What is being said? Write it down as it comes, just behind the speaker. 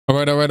All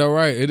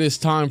right. It is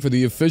time for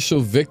the official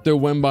Victor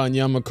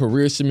Wembanyama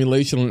career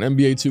simulation on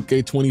NBA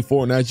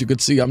 2K24. And as you can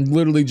see, I'm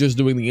literally just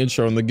doing the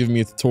intro and they're giving me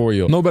a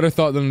tutorial. No better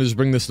thought than to just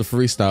bring this to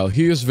freestyle.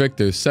 Here's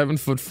Victor,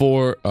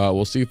 7'4".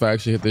 We'll see if I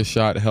actually hit this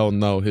shot. Hell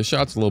no. His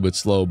shot's a little bit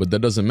slow, but that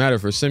doesn't matter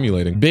for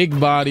simulating. Big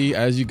body,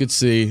 as you can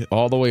see,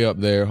 all the way up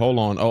there. Hold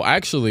on. Oh,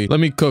 actually, let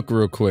me cook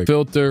real quick.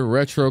 Filter,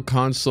 retro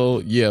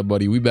console. Yeah,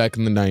 buddy, we back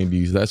in the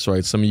 90s. That's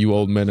right. Some of you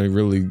old men are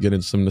really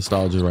getting some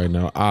nostalgia right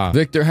now.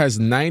 Victor has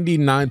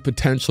 99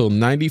 potential,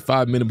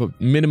 95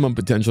 minimum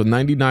potential,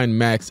 99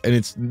 max, and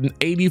it's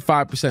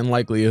 85%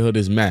 likelihood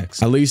is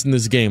max, at least in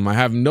this game. I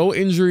have no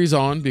injuries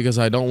on because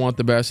I don't want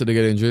the bastard to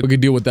get injured. We can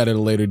deal with that at a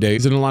later date.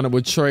 He's in the lineup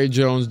with Trey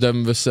Jones,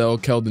 Devin Vassell,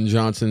 Keldon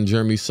Johnson,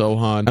 Jeremy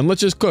Sohan, and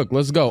let's just cook.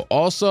 Let's go.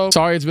 Also,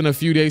 sorry it's been a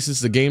few days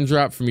since the game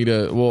dropped for me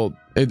to, well,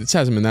 it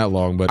hasn't been that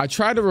long, but I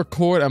tried to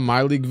record a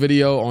My League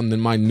video on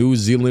my New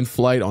Zealand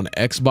flight on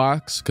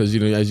Xbox because,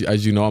 you know,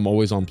 as you know, I'm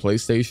always on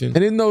PlayStation.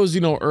 And in those,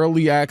 you know,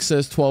 early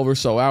access 12 or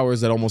so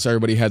hours that almost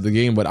everybody had the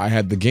game, but I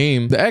had the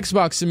game, the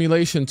Xbox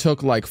simulation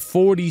took like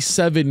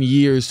 47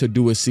 years to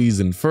do a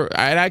season. It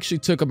actually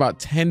took about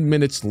 10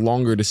 minutes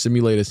longer to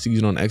simulate a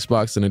season on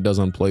Xbox than it does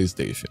on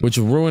PlayStation, which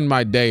ruined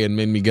my day and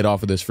made me get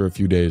off of this for a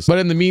few days. But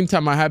in the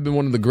meantime, I have been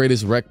one of the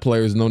greatest rec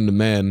players known to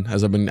man,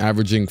 as I've been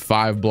averaging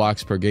 5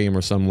 blocks per game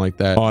or something like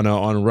that.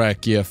 On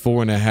rec, yeah,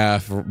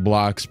 4.5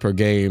 blocks per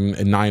game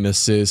and 9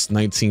 assists,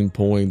 19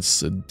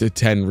 points,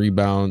 10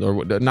 rebounds,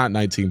 or not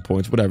 19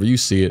 points, whatever, you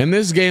see it. And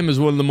this game is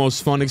one of the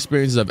most fun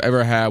experiences I've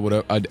ever had with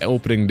an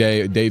opening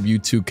day debut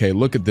 2K.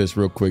 Look at this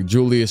real quick.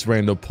 Julius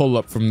Randle, pull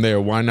up from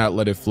there. Why not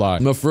let it fly?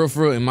 No, for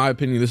real, in my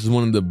opinion, this is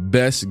one of the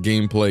best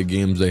gameplay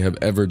games they have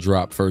ever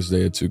dropped first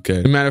day of 2K.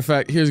 As a matter of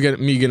fact, here's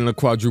me getting a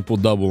quadruple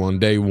double on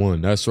day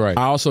 1. That's right.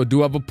 I also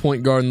do have a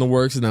point guard in the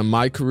works, and then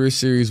my career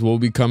series will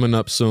be coming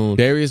up soon.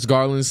 Darius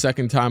Garland,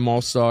 second-time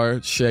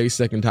All-Star. Shea,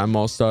 second-time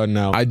All-Star.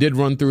 Now, I did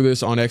run through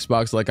this on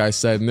Xbox, like I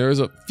said, and there's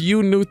a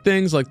few new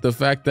things, like the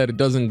fact that it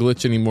doesn't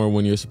glitch anymore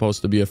when you're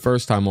supposed to be a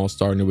first-time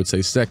All-Star, and it would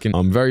say second.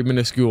 Very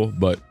minuscule,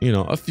 but, you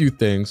know, a few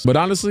things. But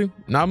honestly,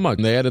 not much.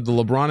 They added the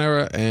LeBron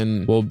era,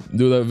 and we'll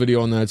do that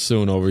video on that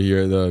soon over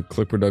here, the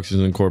Clique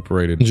Productions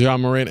Incorporated. Ja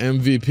Morant,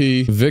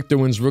 MVP. Victor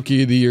wins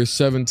Rookie of the Year,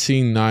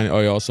 17-9.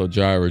 Oh, he also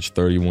averaged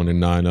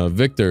 31-9.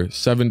 Victor,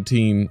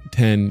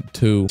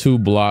 17-10-2. 2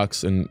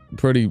 blocks, and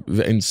pretty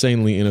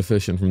insanely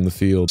inefficient from the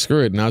field.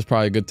 Screw it. Now's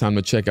probably a good time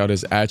to check out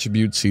his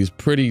attributes. He's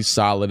pretty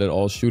solid at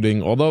all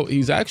shooting, although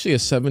he's actually a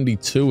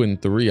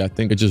 72-3. I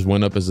think it just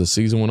went up as the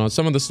season went on.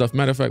 Some of the stuff,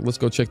 matter of fact, let's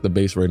go check the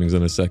base ratings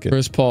in a second.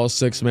 Chris Paul,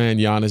 6-man.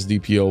 Giannis,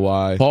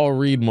 DPOY. Paul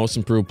Reed, most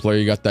improved player.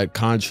 You got that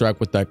contract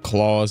with that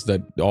clause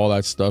that all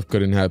that stuff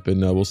couldn't happen.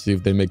 We'll see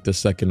if they make the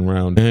second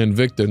round. And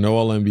Victor, no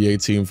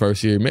All-NBA team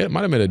first year.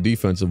 Might have made a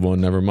defensive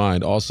one. Never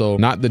mind. Also,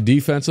 not the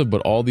defensive,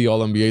 but all the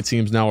All-NBA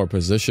teams now are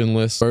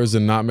positionless. Spurs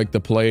did not make the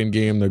play-in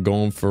game. They're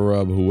going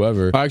for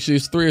whoever. Actually,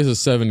 his 3 is a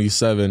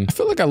 77. I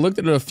feel like I looked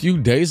at it a few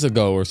days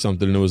ago or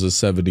something and it was a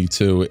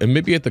 72. And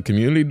maybe at the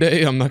community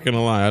day, I'm not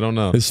gonna lie, I don't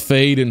know. His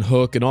fade and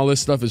hook and all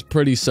this stuff is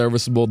pretty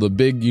serviceable. The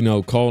big, you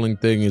know, calling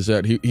thing is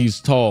that he's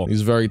tall.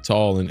 He's very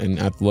tall and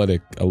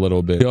athletic a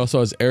little bit. He also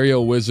has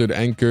aerial wizard,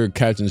 anchor,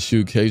 catch and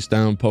shoot, case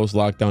down, post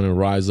lockdown, and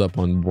rise up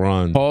on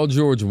bronze. Paul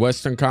George,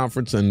 Western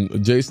Conference,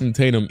 and Jason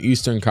Tatum,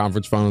 Eastern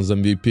Conference Finals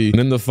MVP. And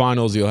in the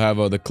finals, you'll have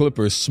the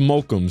Clippers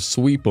smoke them,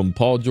 sweep them.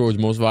 Paul George,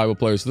 most valuable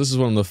player. So this is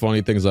one of the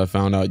funny things I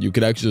found out. You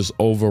could actually just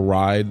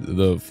override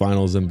the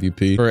finals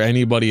MVP for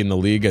anybody in the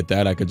league. At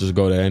that, I could just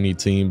go to any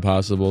team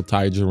possible.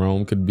 Ty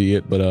Jerome could be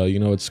it, but you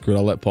know, it's screwed.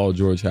 I'll let Paul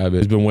George have it.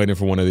 He's been waiting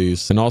for one of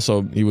these. And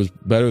also, he was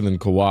better than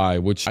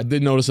Kawhi, which I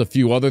did notice a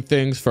few other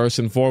things. First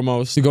and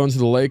foremost, to go into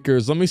the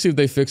Lakers. Let me see if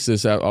they fix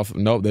this off.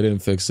 Nope, they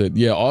didn't fix it.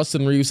 Yeah,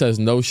 Austin Reeves has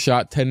no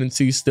shot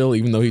tendency still,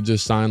 even though he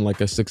just signed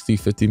like a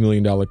 $50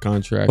 million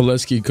contract. But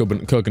let's keep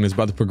cooking. It's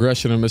about the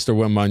progression of Mr.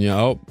 Wembanyama.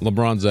 Oh,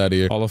 LeBron's out of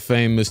here. Hall of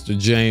Fame, Mr.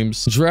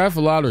 James. Draft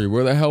lottery.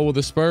 Where the hell were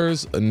the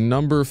Spurs?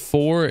 Number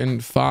 4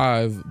 and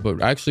 5,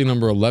 but actually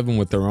number 11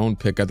 with their own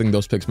pick. I think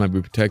those picks might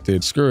be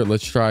protected. Screw it.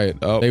 Let's try it.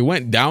 Oh, they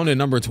went down to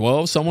number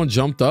 12. Someone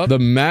jumped up. The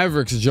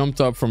Mavericks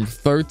jumped up from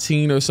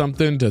 13 or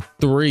something to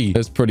 3.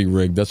 That's pretty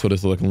rigged. That's what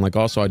it's looking like.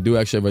 Also, I do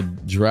actually have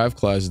a draft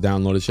class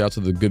downloaded. Shout out to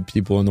the good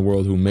people in the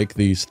world who make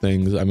these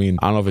things. I mean,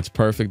 I don't know if it's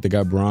perfect. They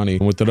got Bronny.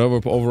 And with the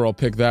overall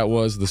pick that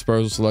was, the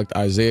Spurs will select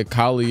Isaiah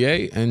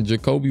Collier and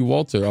Jacoby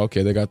Walter.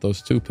 Okay, they got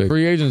those 2 picks.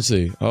 Free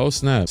agency. Oh,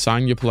 snap.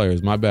 Sign your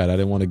players. My bad. I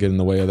didn't want to get in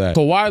the way of that.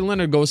 Kawhi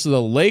Leonard goes to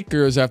the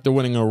Lakers after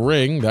winning a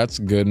ring. That's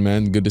good,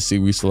 man. Good to see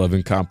we still have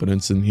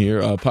incompetence in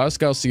here.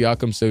 Pascal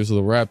Siakam stays with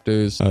the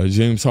Raptors.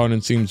 James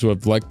Harden seems to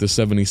have liked the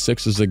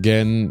 76ers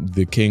again.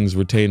 The Kings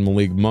retain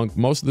Malik Monk.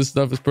 Most of this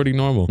stuff is pretty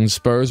normal. And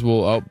Spurs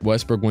will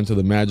Westbrook went to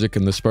the Magic,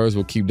 and the Spurs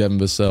will keep Devin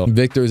Vassell.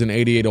 Victor is an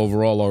 88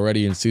 overall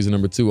already in season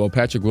number 2. Oh,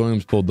 Patrick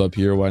Williams pulled up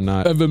here. Why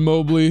not? Evan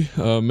Mobley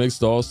makes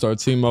the All-Star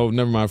team. Oh,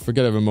 never mind.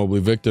 Forget Evan Mobley.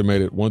 Victor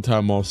made it.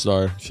 One-time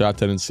All-Star. Shot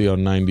tendency see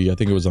on 90. I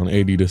think it was on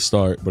 80 to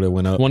start, but it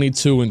went up.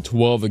 22 and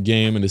 12 a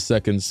game in the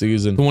second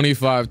season.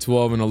 25,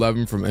 12 and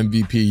 11 from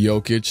MVP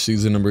Jokic,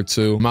 season number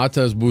 2.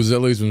 Matej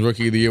Buzelis was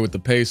rookie of the year with the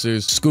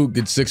Pacers. Scoot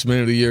gets 6th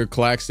man of the year.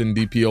 Claxton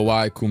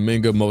DPOY.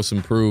 Kuminga most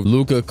improved.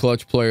 Luka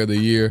clutch player of the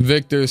year.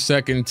 Victor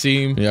second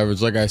team. He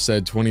averaged, like I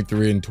said,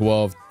 23 and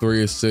 12,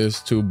 3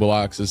 assists, 2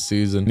 blocks this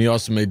season. And he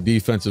also made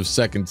defensive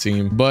second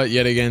team. But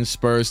yet again,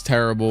 Spurs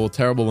terrible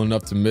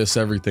enough to miss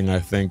everything. I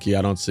think. Yeah,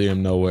 I don't see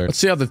him nowhere. Let's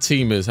see how the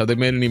team is. Have they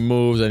made any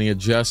moves? Any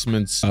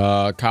adjustments?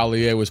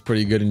 Collier was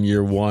pretty good in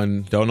year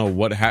 1. Don't know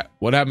what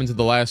happened to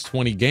the last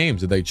 20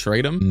 games. Did they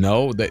trade him?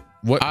 No.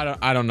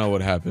 I don't know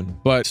what happened,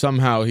 but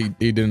somehow he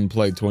didn't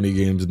play 20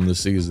 games in the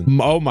season.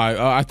 Oh my,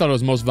 I thought it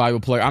was most valuable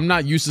player. I'm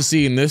not used to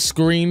seeing this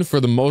screen for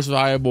the most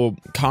valuable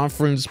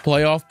conference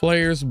playoff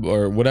players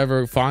or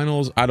whatever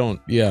finals.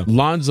 Yeah.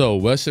 Lonzo,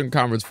 Western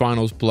Conference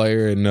Finals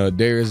player, and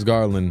Darius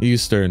Garland,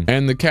 Eastern.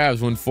 And the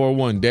Cavs won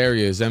 4-1.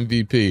 Darius,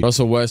 MVP.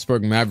 Russell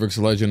Westbrook, Mavericks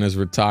legend, has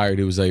retired.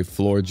 He was a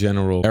floor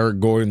general. Eric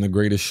Gordon, the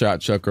greatest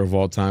shot chucker of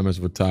all time, has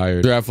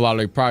retired. Draft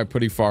lottery, probably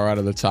pretty far out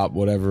of the top,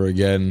 whatever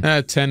again.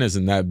 10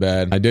 isn't that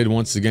bad. I did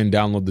once again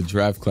download the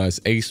draft class.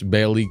 Ace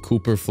Bailey,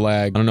 Cooper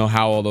Flag. I don't know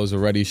how all those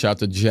already. Shout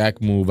to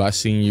Jack Move. I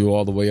seen you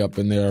all the way up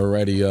in there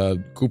already.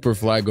 Cooper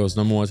Flag goes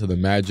 #1 to the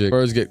Magic.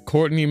 Spurs get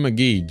Courtney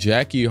McGee,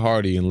 Jackie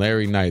Hardy, and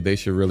Larry Knight. They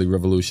should really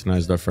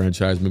revolutionize their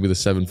franchise. Maybe the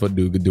 7-foot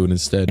dude could do it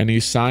instead. Any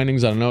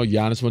signings? I don't know.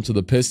 Giannis went to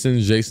the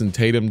Pistons. Jason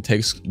Tatum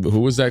takes, who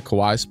was that?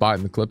 Kawhi's spot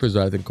in the Clippers.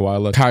 I think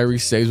Kawhi left. Kyrie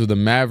stays with the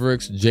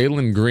Mavericks.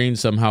 Jalen Green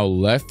somehow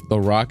left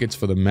the Rockets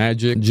for the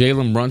Magic.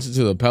 Jalen Brunson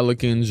to the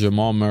Pelicans.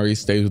 Jamal Murray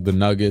stays with the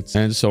Nuggets,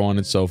 and so on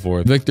and so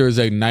forth. Victor is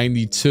a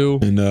 92,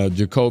 and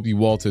Jacoby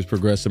Walters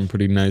progressing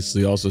pretty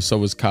nicely. Also,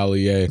 so is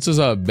Collier. This is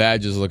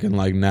badges looking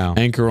like now.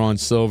 Anchor on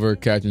silver,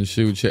 catch and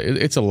shoot.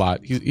 It's a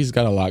lot. He's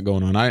got a lot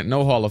going on.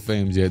 No Hall of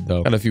Fames yet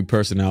though. Got a few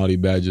personality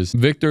badges.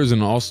 Victor's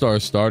an all-star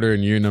starter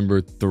in year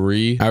number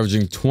 3,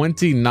 averaging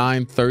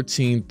 29,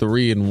 13,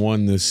 3 and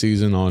 1 this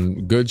season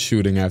on good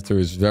shooting after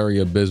his very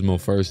abysmal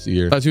first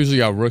year. That's usually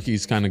how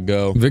rookies kind of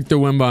go. Victor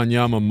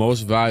Wembanyama,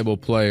 most valuable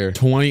player,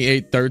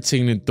 28,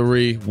 13 and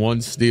 3,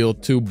 1 steal,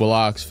 2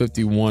 blocks,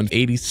 51,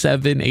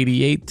 87,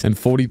 88, and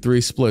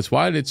 43 splits.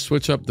 Why did it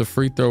switch up the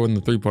free throw and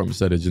the 3-point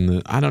percentage?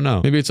 I don't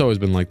know. Maybe it's always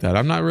been like that.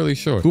 I'm not really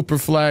sure. Cooper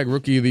Flag,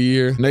 rookie of the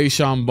year.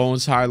 Nashawn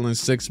Bones Highland,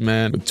 6th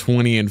man with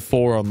 20 and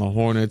 4 on the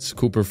Hornets.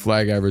 Cooper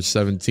Flag averaged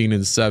 17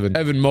 and 7.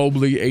 Evan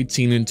Mobley,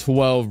 18 and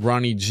 12.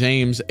 Ronnie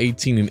James,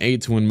 18 and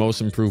 8 to win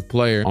most improved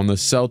player on the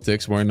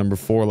Celtics, wearing number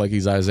 4 like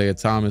he's Isaiah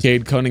Thomas.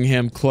 Cade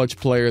Cunningham, clutch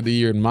player of the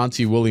year, and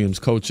Monty Williams,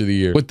 coach of the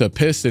year. With the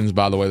Pistons,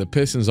 by the way, the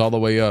Pistons all the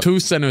way up. 2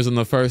 centers on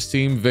the first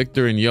team,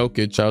 Victor and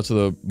Jokic. Shout out to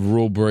the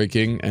rule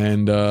breaking.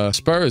 And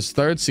Spurs,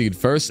 3rd seed,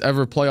 first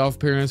ever playoff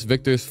appearance.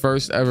 Victor's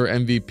first ever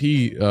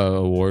MVP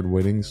award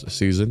winning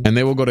season. And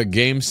they will go to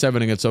game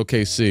 7 against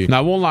OKC. Now,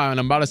 I won't lie, and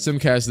I'm about to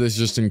simcast this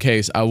just in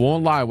case. I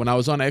won't lie, when I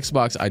was on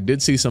Xbox, I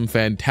did see some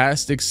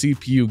fantastic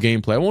CPU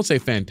gameplay. I won't say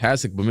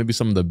fantastic, but maybe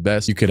some of the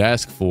best you could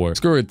ask for.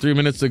 Screw it, 3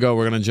 minutes to go.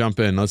 We're gonna jump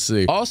in. Let's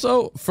see.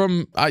 Also,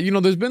 from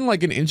there's been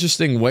like an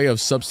interesting way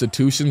of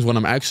substitutions when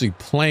I'm actually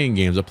playing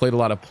games. I played a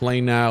lot of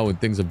Play Now and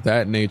things of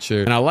that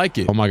nature, and I like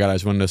it. Oh my god, I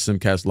just wanted to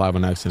simcast live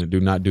on accident. Do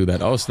not do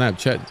that. Oh snap,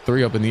 chat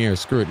 3 up in the air.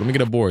 Screw it. Let me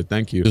get a board.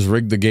 Thank you. Just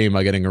rigged the game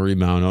by getting a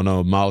rebound. Oh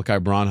no, Malachi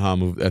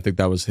Branham, I think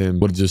that was him,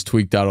 would have just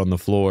tweaked out on the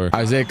floor.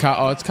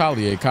 Oh, it's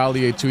Collier.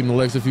 Collier tweeting the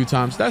legs a few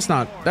times. That's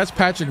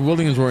Patrick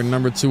Williams wearing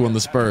number 2 on the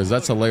Spurs.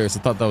 That's hilarious. I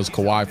thought that was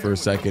Kawhi for a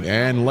second.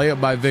 And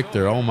layup by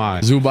Victor. Oh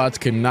my. Zubats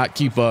cannot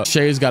keep up.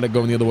 Shay's got it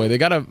going the other way. They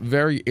got a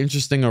very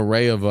interesting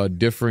array of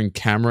different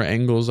camera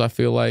angles. I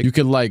feel like you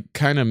could like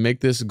kind of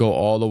make this go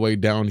all the way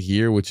down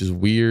here, which is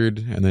weird.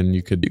 And then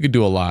you could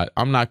do a lot.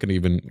 I'm not gonna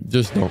even,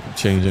 just don't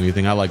change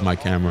anything. I like my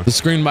camera. The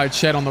screen by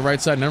Chet on the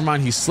right side. Never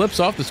mind. He slips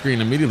off the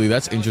screen immediately.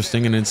 That's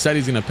interesting. And instead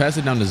he's gonna pass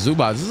it down to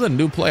Zubats. This is a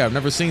new play. I've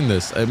never seen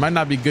this. It might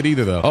not be good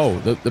either though.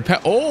 Oh,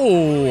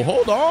 oh,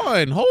 hold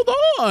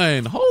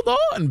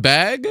on,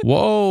 bag.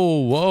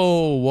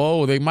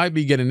 Whoa. They might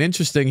be getting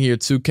interesting here,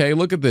 2K.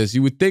 Look at this.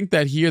 You would think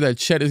that here that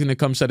Chet is going to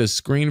come set a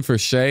screen for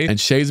Shea, and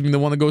Shea's being the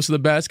one that goes to the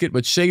basket,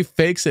 but Shea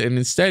fakes it, and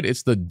instead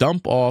it's the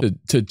dump off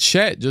to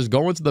Chet, just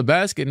going to the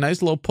basket.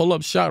 Nice little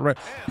pull-up shot, right?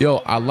 Yo,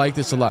 I like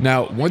this a lot.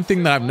 Now, one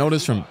thing that I've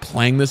noticed from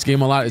playing this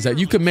game a lot is that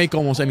you can make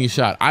almost any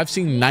shot. I've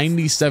seen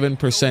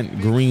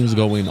 97% greens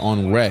going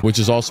on red, which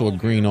is also a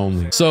green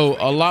only. So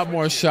a lot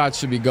more shots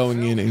should be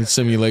going in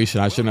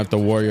simulation. I shouldn't have to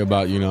worry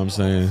about, you know what I'm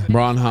saying?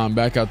 Branham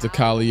back out to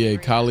Collier.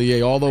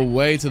 Collier all the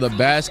way to the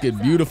basket.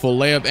 Beautiful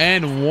layup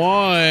and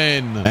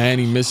 1. And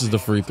he misses the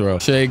free throw.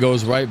 Shea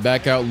goes right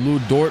back out. Lou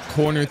Dort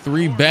corner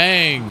 3.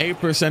 Bang.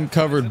 8%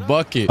 covered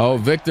bucket. Oh,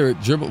 Victor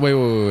dribble. Wait.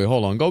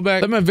 Hold on. Go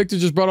back. That man Victor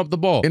just brought up the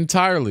ball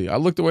entirely. I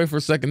looked away for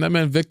a second. That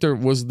man Victor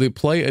was the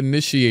play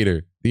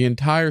initiator. The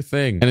entire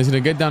thing. And it's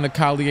going to get down to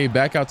Clique,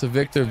 back out to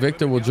Victor.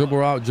 Victor will dribble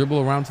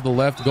around to the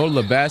left, go to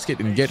the basket,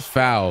 and get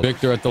fouled.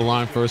 Victor at the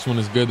line. First one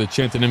is good. The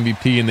chance an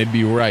MVP, and they'd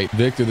be right.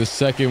 Victor, the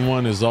second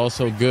one is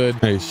also good.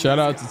 Hey, shout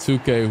out to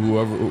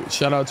 2K,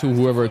 shout out to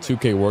whoever at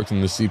 2K worked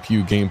in the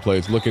CPU gameplay.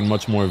 It's looking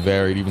much more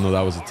varied, even though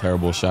that was a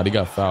terrible shot. He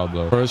got fouled,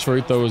 though. First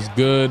free throw is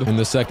good, and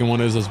the second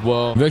one is as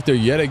well. Victor,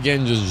 yet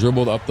again, just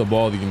dribbled up the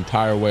ball the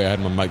entire way. I had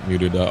my mic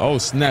muted. Oh,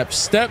 snap.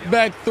 Step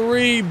back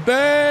three.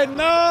 Bad.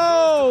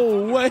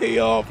 No. Way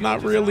off.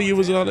 Not really. It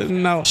was on it.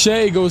 No.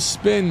 Shea goes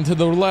spin to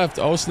the left.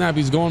 Oh, snap.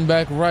 He's going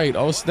back right.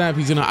 Oh, snap.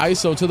 He's going to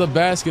ISO to the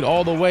basket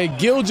all the way.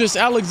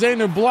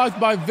 Gilgeous-Alexander blocked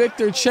by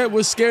Victor. Chet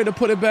was scared to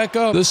put it back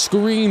up. The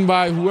screen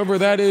by whoever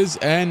that is,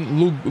 and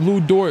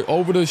Lou Dort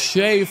over to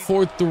Shea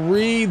for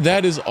three.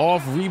 That is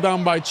off.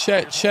 Rebound by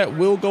Chet. Chet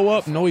will go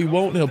up. No, he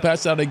won't. He'll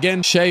pass out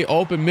again. Shea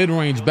open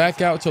mid-range.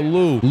 Back out to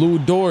Lou. Lou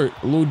Dort.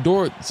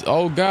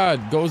 Oh,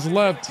 God. Goes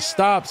left.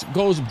 Stops.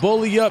 Goes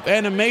bully up.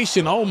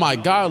 Animation. Oh, my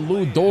God.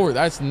 Lou Dort.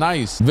 That's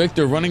nice.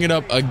 Victor running it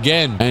up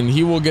again, and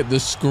he will get the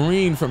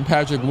screen from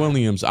Patrick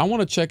Williams. I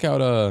want to check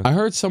out, I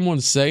heard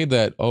someone say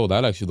that, oh,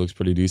 that actually looks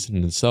pretty decent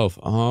in itself.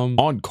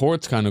 On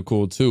court's kind of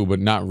cool too, but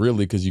not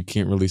really because you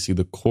can't really see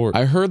the court.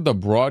 I heard the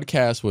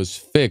broadcast was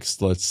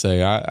fixed, let's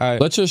say.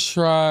 Let's just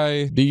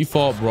try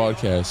default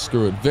broadcast.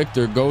 Screw it.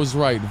 Victor goes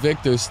right.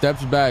 Victor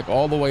steps back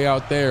all the way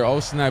out there. Oh,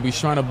 snap. He's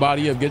trying to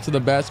body up, get to the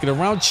basket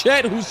around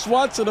Chet, who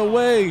swats it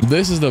away.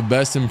 This is the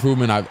best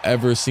improvement I've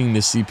ever seen to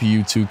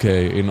CPU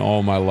 2K in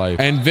all my life.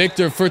 And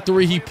Victor for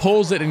three, he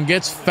pulls it and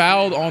gets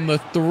fouled on the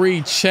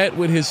three. Chet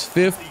with his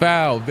fifth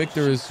foul.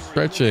 Victor is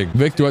stretching.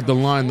 Victor at the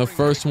line. The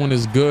first one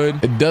is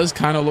good. It does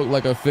kind of look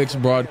like a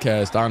fixed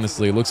broadcast,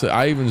 honestly. It looks like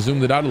I even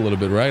zoomed it out a little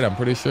bit, right? I'm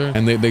pretty sure.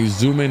 And they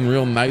zoom in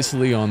real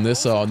nicely on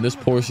this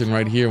portion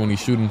right here when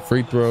he's shooting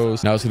free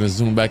throws. Now it's going to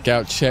zoom back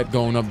out. Chet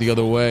going up the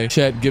other way.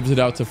 Chet gives it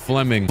out to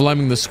Fleming.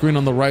 Fleming, the screen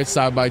on the right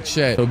side by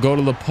Chet. He'll go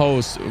to the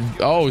post.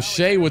 Oh,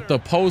 Shea with the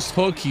post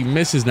hook. He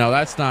misses. Now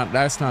that's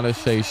not a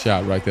Shea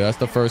shot right there. That's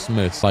the first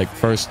miss, like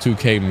first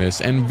 2K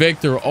miss. And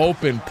Victor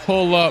open,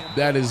 pull up.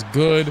 That is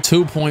good.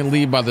 2-point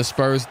lead by the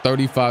Spurs.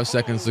 35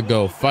 seconds to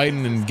go.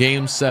 Fighting in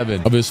game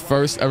 7 of his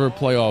first ever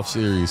playoff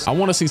series. I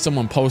want to see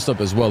someone post up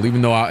as well,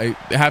 even though it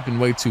happened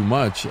way too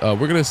much. We're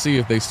going to see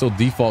if they still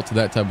default to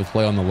that type of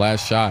play on the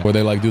last shot where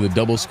they like do the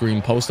double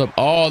screen post up.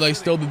 Oh, they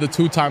still did the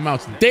 2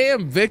 timeouts.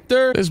 Damn,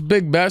 Victor. This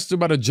big bastard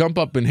about to jump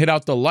up and hit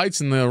out the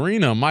lights in the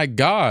arena. My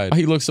God.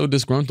 He looks so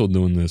disgruntled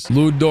doing this.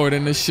 Lou Dort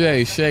into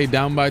Shea. Shea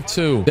down by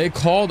 2. They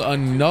called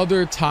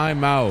another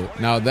timeout.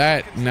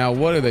 Now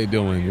what are they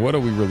doing? What are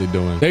we really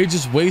doing? They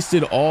just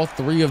wasted all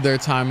 3 of their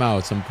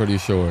timeouts, I'm pretty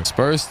sure.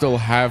 Spurs still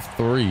have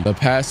 3. The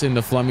pass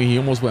into Fleming. He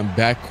almost went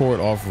backcourt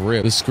off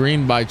rip. The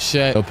screen by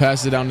Chet. They'll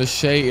pass it down to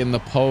Shea in the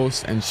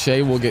post, and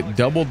Shea will get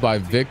doubled by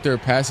Victor.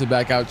 Pass it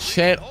back out.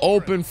 Chet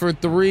open for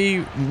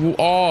 3.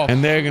 Off.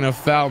 And they're going to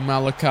foul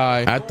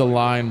Malachi at the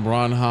line.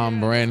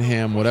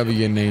 Branham, whatever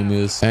your name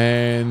is.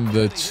 And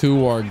the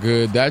 2 are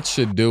good. That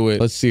should do it.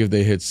 Let's see if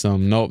they hit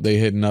some. Nope, they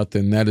hit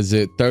nothing. That is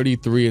it.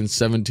 33 and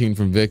 17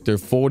 from Victor.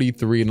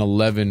 43 and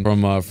 11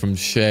 from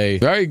Shea.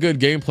 Very good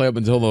gameplay up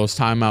until those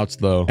timeouts,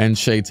 though. And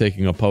Shea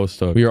taking a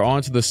post up. We are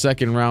on to the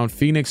second round.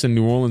 Phoenix and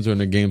New Orleans are in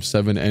the game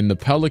 7, and the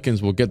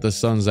Pelicans will get the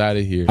Suns out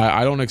of here.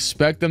 I don't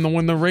expect them to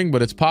win the ring,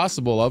 but it's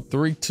possible. Up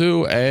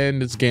 3-2,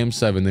 and it's game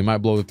 7. They might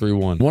blow the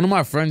 3-1. One of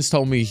my friends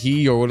told me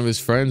he or one of his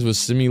friends was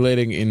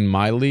simulating in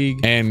my league,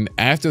 and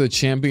after the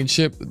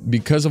championship,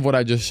 because of what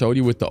I just showed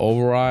you with the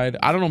override,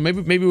 I don't know,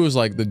 maybe it was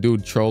like the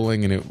dude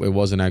trolling and it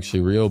wasn't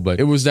actually real, but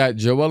it was that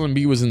Joel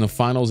Embiid was in the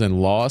finals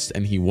and lost,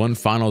 and he won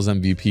finals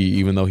MVP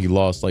even though he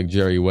lost like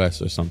Jerry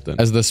West or something.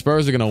 As the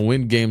Spurs are going to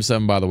win game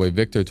 7, by the way.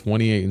 Victor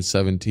 28 and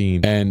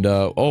 17. And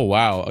oh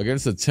wow,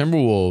 against the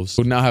Timberwolves,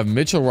 who now have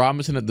Mitchell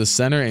Robinson at the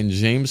center and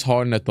James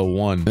Harden at the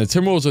 1. And the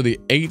Timberwolves are the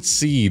 8th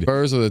seed.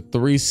 Spurs are the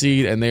 3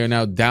 seed, and they are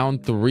now down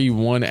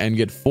 3-1 and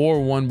get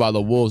 4-1 by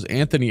the Wolves.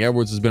 Anthony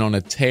Edwards has been on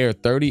a tear.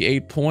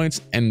 38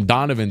 points, and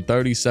Donovan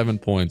 37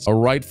 points. A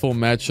rightful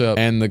matchup,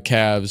 and the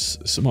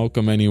Cavs smoke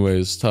them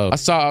anyways. Tough. I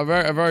saw a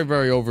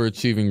very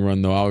overachieving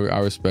run though. I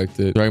respect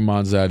it.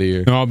 Draymond's out of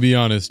here. I'll be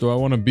honest, do I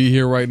want to be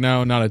here right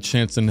now? Not a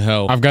chance in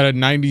hell. I've got a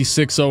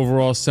 96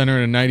 overall center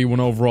and a 91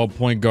 overall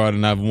point guard,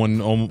 and I've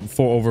won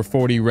over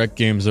 40 rec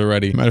games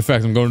already. Matter of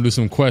fact, I'm going to do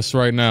some quests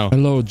right now.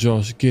 Hello,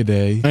 Josh.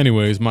 G'day.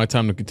 Anyways, my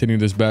time to continue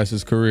this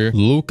bastard's career.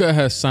 Luka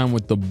has signed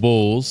with the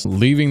Bulls,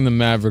 leaving the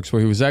Mavericks,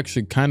 where he was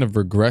actually kind of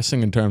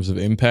regressing in terms of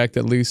impact,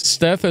 at least.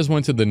 Steph has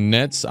went to the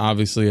Nets.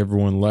 Obviously,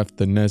 everyone left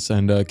the Nets,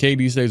 and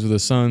KD stays with the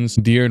Suns.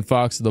 De'Aaron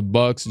Fox to the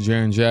Bucks.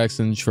 Jaren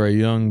Jackson, Trae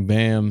Young,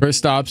 Bam.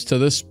 Kristaps to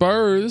the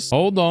Spurs.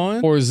 Hold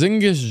on.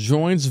 Porzingis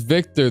joins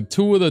Victor,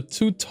 2 of the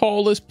 2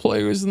 tallest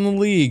players in the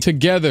league,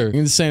 together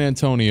in San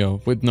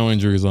Antonio with no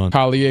injuries on.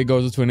 Collier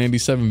goes up to an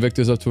 87.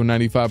 Victor's up to a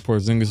 95.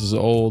 Porzingis is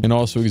old, and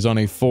also he's on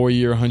a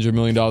 4-year, $100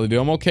 million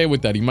deal. I'm okay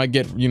with that. He might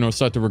get,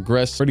 start to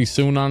regress pretty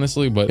soon,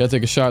 honestly, but gotta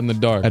take a shot in the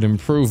dark at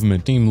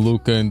improvement. Team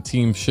Luka and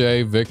Team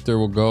Shea. Victor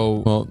will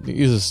go, well,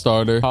 he's a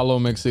starter. Paulo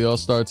makes the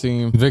all-star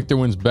team. Victor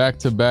wins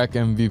back-to-back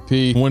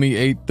MVP.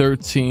 28,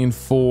 13,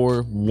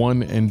 44,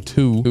 1 and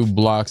 2. 2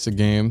 blocks a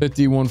game.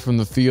 51 from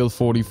the field,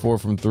 44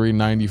 from 3,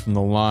 90 from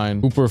the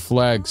line. Cooper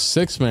Flagg,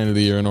 6th man of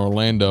the year in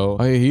Orlando.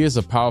 Oh, yeah, he is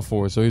a power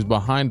forward, so he's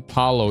behind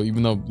Paolo,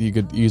 even though he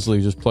could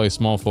easily just play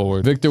small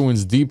forward. Victor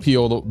wins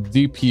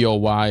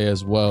DPOY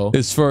as well.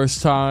 His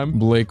first time.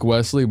 Blake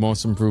Wesley,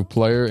 most improved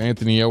player.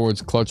 Anthony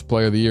Edwards, clutch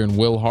player of the year. And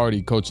Will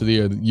Hardy, coach of the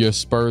year. Your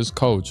Spurs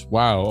coach.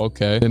 Wow,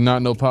 okay. Did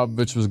not know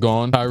Popovich was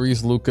gone.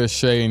 Tyrese, Luka,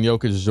 Shea, and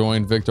Jokic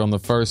joined Victor on the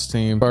first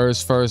team.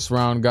 Spurs first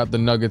round, got the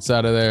Nuggets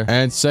out of there.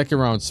 And second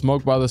round,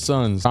 smoked by the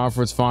Suns.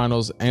 Conference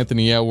finals,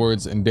 Anthony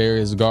Edwards and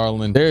Darius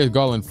Garland. Darius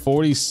Garland,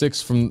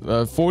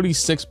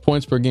 46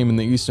 points per game in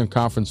the Eastern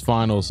Conference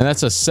Finals. And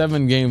that's a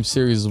 7-game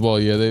series as well.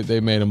 Yeah, they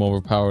made him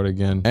overpowered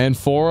again. And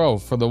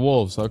 4-0 for the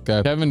Wolves.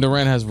 Okay. Kevin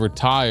Durant has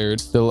retired.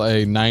 Still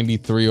a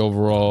 93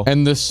 overall.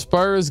 And the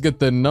Spurs get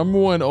the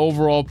 #1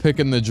 overall pick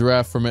in the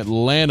draft from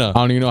Atlanta. I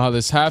don't even know how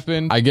this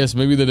happened. I guess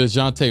maybe the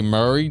DeJounte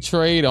Murray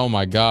trade. Oh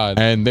my God.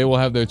 And they will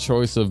have their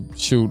choice of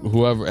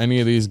whoever, any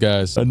of these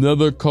guys.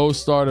 Another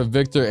co-star of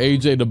Victor,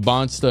 AJ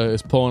DeBonsta,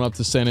 is pulling up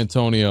to San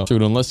Antonio.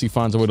 Shoot, unless he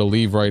finds a way to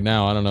leave right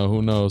now. I don't know.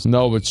 Who knows?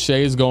 No, but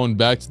Shea's going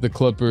back to the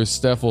Clippers.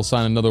 Steph will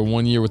sign another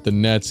 1 year with the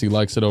Nets. He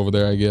likes it over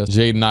there, I guess.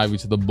 Jaden Ivey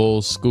to the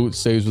Bulls. Scoot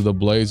stays with the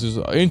Blazers.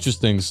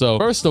 Interesting. So,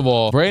 first of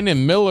all,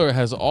 Brandon Miller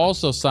has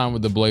also signed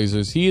with the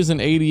Blazers. He is an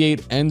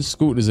 88 and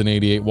Scoot is an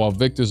 88, while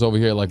Victor's over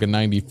here like a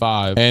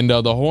 95. And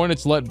the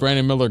Hornets let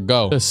Brandon Miller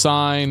go to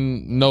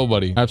sign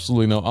nobody.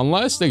 Absolutely no.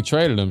 Unless they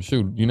traded him.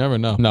 Shoot, you never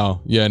know.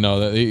 No. Yeah,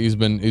 no. He's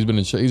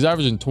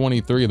averaging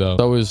 23 though.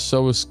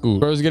 So is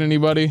Scoot. Spurs get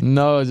anybody?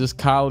 No, just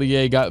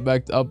Collier got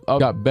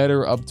got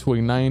better up to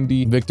a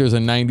 90. Victor's a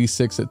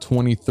 96 at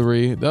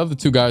 23. The other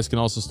two guys can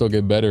also still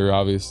get better,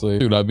 obviously.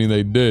 Dude, I mean,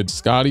 they did.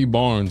 Scotty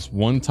Barnes,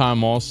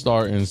 one-time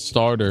All-Star and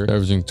starter,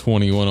 averaging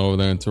 21 over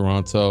there in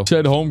Toronto.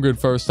 Chet Holmgren,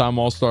 first-time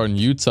All-Star in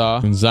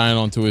Utah. And Zion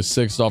onto his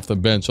 6th off the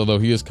bench, although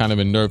he has kind of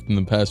been nerfed in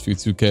the past few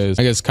 2Ks.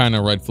 I guess kind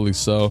of rightfully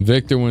so.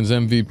 Victor wins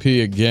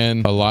MVP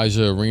again.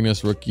 Elijah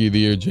Arenas, Rookie of the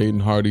Year.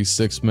 Jaden Hardy,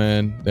 6th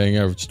man. Dang,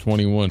 average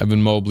 21.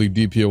 Evan Mobley,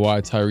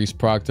 DPOY. Tyrese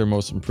Proctor,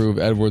 Most Improved.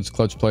 Edwards,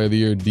 Clutch Player of the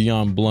Year.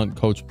 Dion Blunt,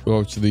 Coach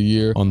of the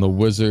Year on the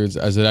Wizards,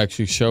 as it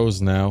actually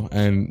shows now.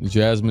 And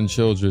Jasmine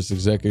Childress,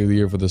 Executive of the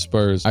Year for the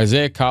Spurs.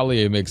 Isaiah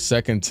Collier makes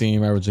 2nd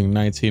team, averaging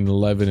 19,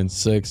 11, and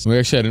 6. We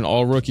actually had an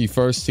all-rookie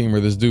first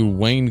teamer, this dude,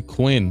 Wayne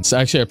Quinn. It's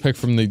actually a pick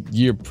from the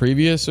year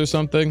previous or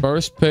something.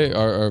 First pick,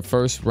 or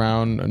first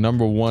round,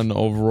 #1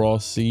 overall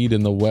seed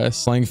in the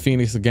West. Playing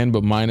Phoenix again,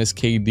 but minus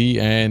KD.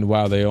 And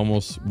wow, they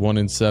almost won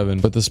in 7.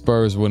 But the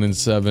Spurs win in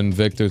 7.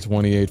 Victor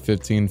 28,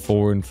 15,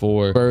 4 and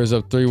 4. Spurs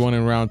up 3-1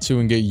 in round 2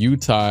 and get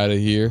Utah out of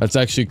here. That's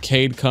actually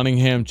Cade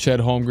Cunningham, Chet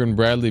Holmgren,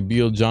 Bradley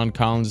Beal, John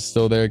Collins is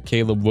still there,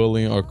 Caleb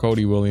Williams or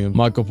Cody Williams,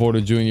 Michael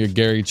Porter Jr.,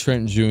 Gary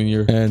Trent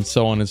Jr., and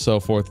so on and so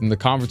forth. In the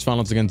conference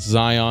finals against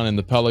Zion and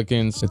the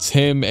Pelicans, it's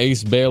him,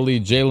 Ace Bailey,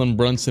 Jalen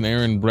Brunson,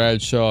 Aaron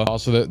Bradshaw.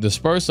 Also, the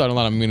Spurs starting a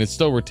lot. I mean, it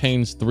still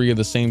retains 3 of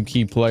the same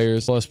key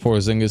players, plus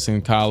Porzingis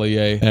and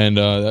Collier, and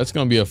that's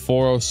going to be a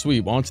 4-0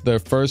 sweep. On to their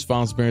first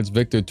finals appearance.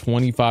 Victor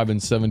 25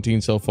 and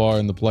 17 so far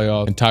in the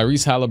playoffs, and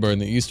Tyrese Halliburton,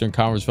 the Eastern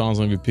Conference Finals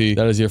MVP.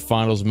 That is your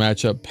finals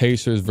matchup.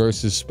 Pacers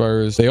versus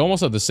Spurs. They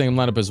almost have the same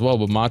lineup as well,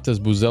 but Matas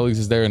Buzelis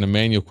is there and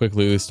Emmanuel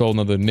quickly. They stole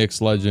another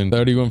Knicks legend.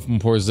 31 from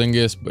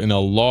Porzingis in a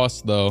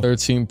loss though.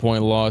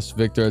 13-point loss.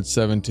 Victor at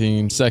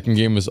 17. Second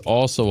game was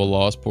also a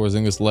loss.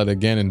 Porzingis led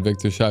again and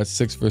Victor shot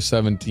 6 for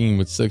 17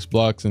 with 6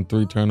 blocks and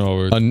 3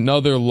 turnovers.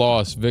 Another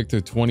loss.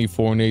 Victor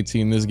 24 and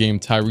 18. This game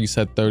Tyrese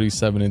had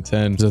 37 and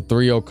 10. Is a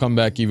 3-0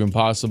 comeback even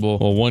possible?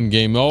 Well, one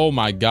game. Oh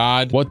my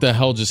God. What the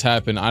hell just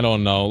happened? I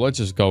don't know. Let's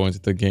just go into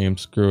the game.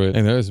 Screw it.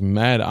 And there's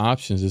mad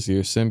options this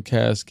year.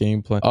 Simcast,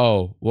 gameplay.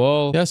 Oh,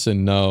 well, yes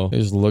and no. They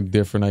just look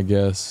different, I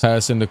guess.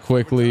 Pass into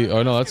Quickly.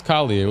 Oh no, that's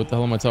Collier. What the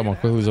hell am I talking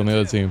about? Quickly's on the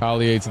other team.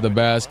 Collier to the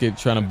basket,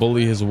 trying to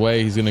bully his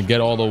way. He's gonna get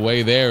all the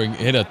way there and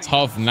hit a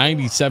tough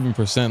 97%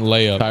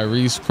 layup.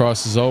 Tyrese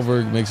crosses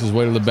over, makes his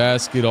way to the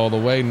basket all the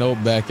way. Nope,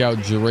 back out.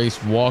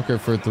 Jerace Walker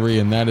for 3,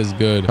 and that is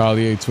good.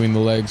 Collier between the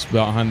legs,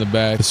 behind the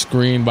back. The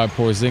screen by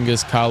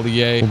Porzingis.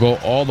 Collier will go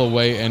all the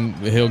way, and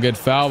he'll get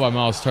fouled by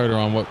Miles Turner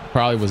on what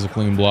probably was a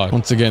clean block.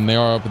 Once again, they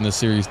are up in the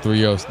series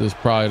 3-0, so this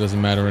probably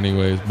doesn't matter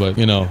anyways, but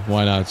you know,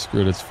 why not?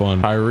 Screw it, it's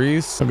fun.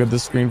 Tyrese, look at the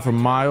screen from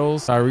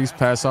Miles. Tyrese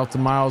pass off to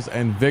Miles,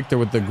 and Victor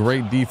with the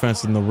great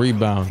defense and the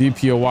rebound.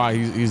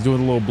 DPOY, he's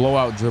doing a little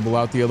blowout dribble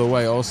out the other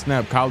way. Oh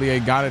snap, Collier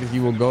got it. He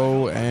will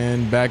go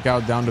and back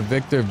out down to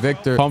Victor.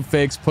 Victor pump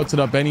fakes, puts it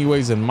up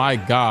anyways, and my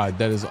God,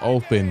 that is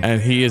open,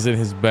 and he is in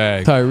his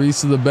bag.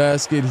 Tyrese to the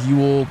basket. He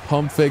will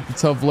pump fake the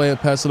tough layup,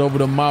 pass it over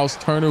to Miles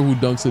Turner, who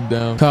dunks it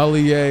down.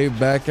 Collier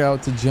back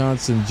out to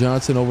Johnson.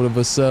 Johnson over to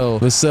Vassell.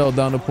 Vassell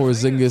down to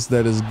Porzingis.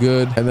 That is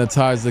good, and that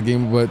ties the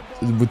game, but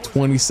with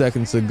 20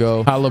 seconds to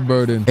go.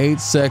 Halliburton, 8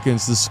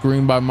 seconds. The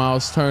screen by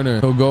Miles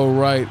Turner. He'll go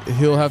right.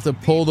 He'll have to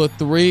pull the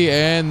 3,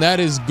 and that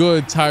is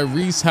good.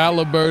 Tyrese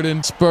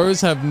Halliburton.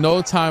 Spurs have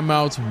no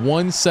timeouts.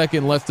 1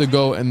 second left to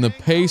go, and the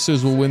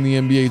Pacers will win the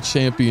NBA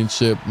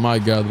championship. My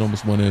God, it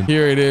almost went in.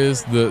 Here it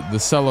is, the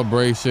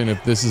celebration.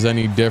 If this is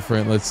any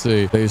different, let's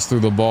see. They just threw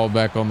the ball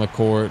back on the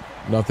court.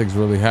 Nothing's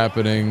really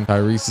happening.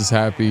 Tyrese is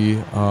happy.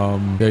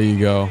 There you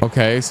go.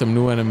 Okay, some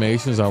new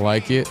animations. I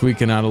like it.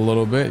 Tweaking out a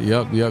little bit.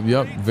 Yep.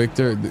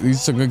 Victor, these are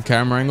some good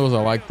camera angles.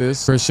 I like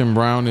this. Christian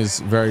Brown is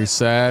very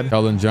sad.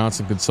 Keldon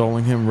Johnson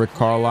consoling him. Rick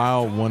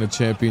Carlisle won a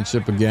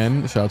championship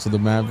again. Shout out to the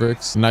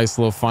Mavericks. Nice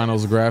little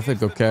finals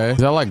graphic. Okay. Is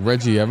that like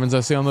Reggie Evans I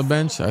see on the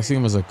bench? I see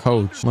him as a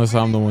coach. Unless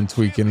I'm the one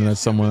tweaking and that's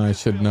someone I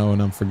should know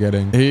and I'm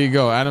forgetting. Here you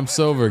go. Adam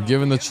Silver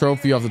giving the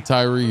trophy off to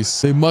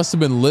Tyrese. They must have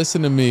been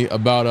listening to me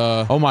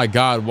about, oh my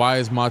God, why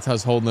is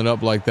Matas holding it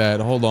up like that?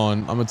 Hold on.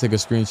 I'm going to take a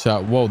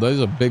screenshot. Whoa, there's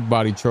a big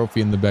body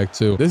trophy in the back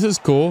too. This is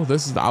cool.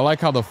 I like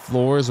how the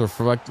floors are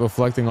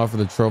reflecting off of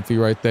the trophy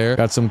right there.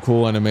 Got some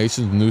cool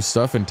animations, new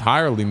stuff,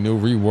 entirely new,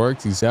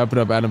 reworked. He's dapping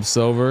up Adam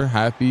Silver.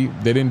 Happy.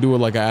 They didn't do it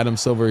like an Adam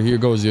Silver. Here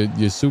goes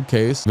your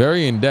suitcase.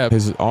 Very in depth.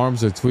 His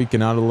arms are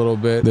tweaking out a little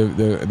bit.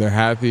 They're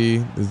happy.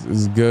 This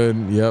is good.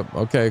 Yep.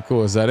 Okay,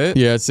 cool. Is that it?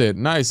 Yeah, that's it.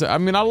 Nice. I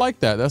mean, I like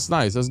that. That's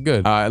nice. That's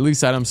good. At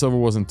least Adam Silver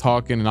wasn't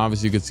talking, and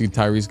obviously you could see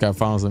Tyrese got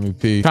Finals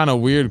MVP. Kind of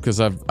weird because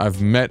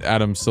I've met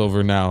Adam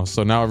Silver now,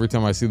 so now every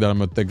time I see that, I'm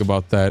gonna think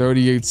about that.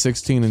 38,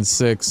 16, and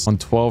 6 on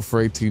 12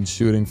 for 18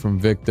 shooting from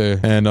Victor,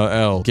 and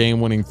L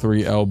game-winning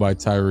 3 L by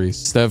Tyrese.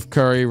 Steph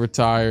Curry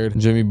retired.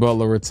 Jimmy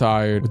Butler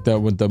retired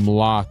with the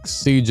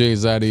locks.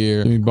 CJ's out of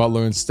here. Jimmy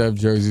Butler and Steph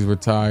jerseys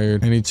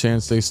retired. Any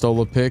chance they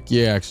stole a pick?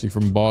 Yeah, actually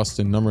from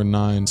Boston, number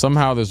 9.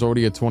 Somehow there's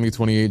already a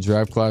 2028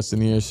 draft class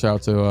in here.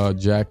 Shout to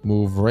Jack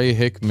Move. Ray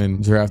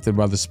Hickman drafted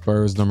by the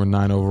Spurs, number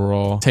 9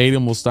 overall.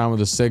 Tatum will sign with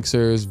the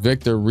Sixers.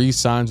 Victor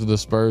re-signs with the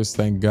Spurs,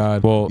 thank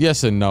God. Well,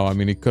 yes and no. I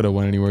mean, he could have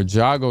went anywhere.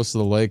 Ja goes to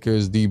the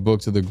Lakers. D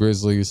Book to the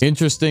Grizzlies.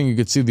 Interesting. You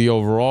could see the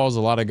overalls.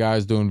 A lot of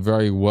guys doing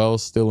very well,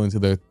 still into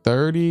their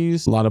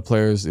 30s. A lot of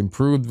players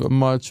improved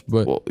much,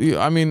 but well,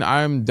 I mean,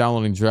 I'm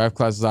downloading draft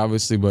classes,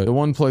 obviously, but the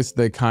one place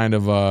they kind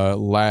of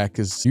lack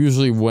is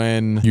usually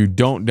when you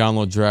don't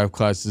download draft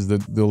classes,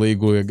 the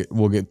league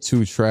will get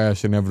too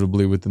trash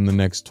inevitably within the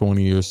next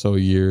 20 or so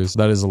years.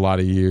 That is a lot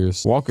of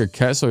years. Walker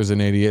Kessler's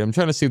an 88. I'm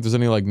trying to see if there's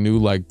any like new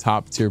like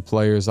top tier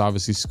players.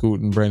 Obviously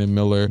Scoot and Brandon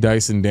Miller.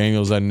 Dyson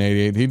Daniels at an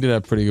 88. He did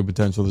have pretty good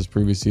potential this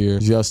previous year.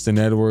 Justin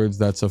Edwards,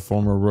 that's a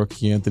former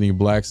rookie. Anthony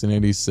Black's an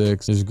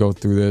 86. Just go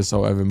through this.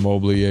 Oh, Evan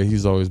Mobley, yeah,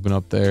 he's always been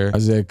up there.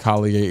 Isaiah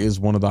Collier is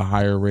one of the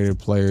higher rated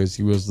players.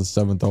 He was the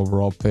 7th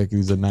overall pick.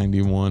 He's a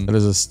 91. That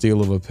is a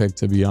steal of a pick,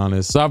 to be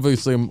honest. So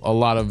obviously a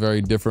lot of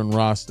very different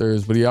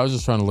rosters, but yeah, I was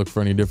just trying to look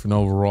for any different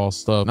overall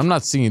stuff. I'm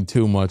not seeing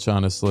too much,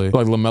 honestly.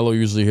 Like LaMelo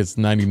usually hits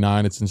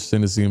 99. It's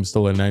interesting to see him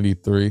still at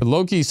 93. But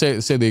low-key say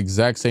the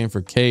exact same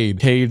for Cade.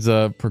 Cade's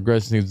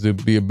progression needs to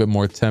be a bit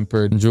more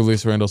tempered. And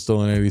Julius Randle's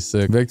still in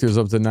 86. Victor's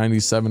up to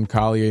 97.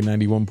 Collier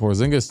 91.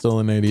 Porzingis still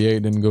in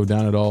 88. Didn't go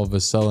down at all.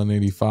 Vassell in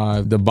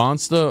 85.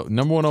 DeBonsta,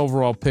 number 1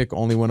 overall pick,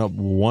 only went up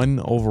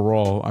 1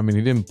 overall. I mean,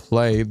 he didn't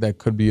play. That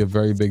could be a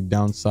very big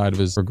downside of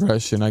his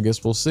progression. I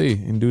guess we'll see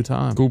in due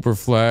time. Cooper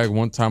Flag,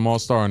 one-time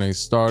All-Star and a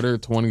starter,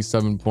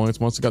 27 points.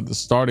 Once he got the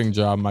starting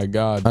job, my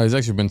God. He's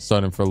actually been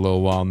starting for a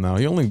little while now.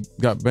 He only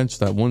got benched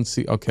that one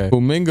seat. Okay.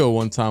 Kuminga,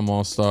 one-time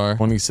All-Star,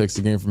 26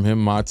 a game from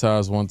him.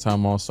 Matas,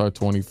 one-time All-Star,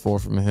 24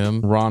 from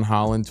him. Ron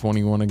Holland,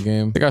 21 a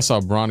game. I think I saw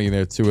Bronny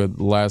there too at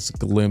last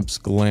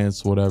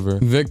glance, whatever.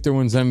 Victor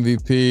wins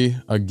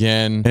MVP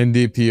again.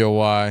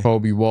 NDPOI.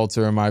 Kobe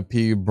Walter,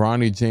 MIP.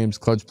 Bronny James,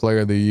 Clutch Player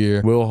of the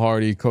Year. Will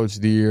Hardy, Coach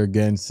of the Year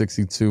again,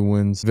 62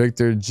 wins.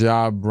 Victor,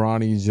 Ja,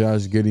 Bronny,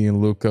 Josh Giddey,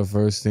 and Luka,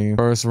 first team.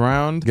 First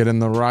round, getting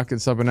the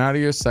Rockets up and out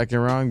of here. Second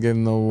round,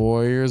 getting the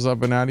Warriors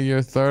up and out of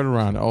here. Third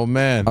round, oh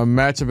man, a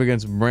matchup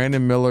against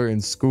Brandon Miller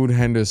and Scoot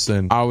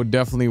Henderson. I would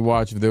definitely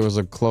watch if there was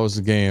a close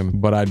game,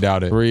 but I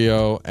doubt it.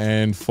 3-0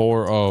 and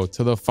 4-0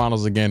 to the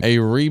finals again. A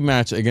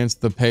rematch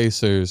against the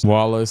Pacers.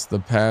 Wallace, the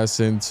pass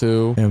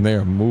into, and they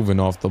are moving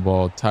off the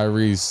ball.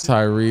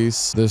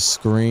 Tyrese, the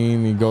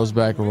screen, he goes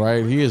back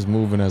right. He is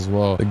moving as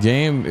well. The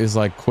game is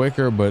like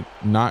quicker, but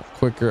not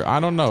quicker. I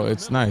don't know.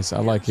 It's nice. I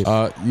like it.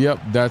 Yep,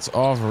 that's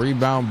off.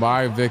 Rebound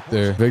by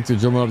Victor. Victor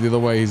dribbling up the other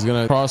way. He's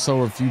gonna cross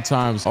over a few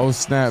times. Oh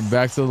snap,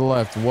 back to the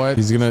left. What?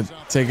 He's gonna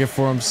take it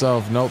for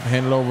himself. Nope,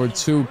 hand it over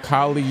to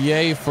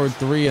Collier for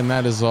 3, and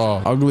that is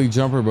all. Ugly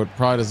jumper, but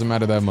probably doesn't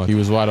matter that much. He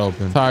was wide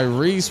open.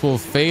 Tyrese will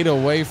fade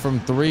away from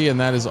 3, and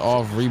that is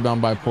off.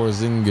 Rebound by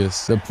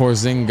Porzingis. The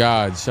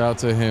Porzingod. Shout out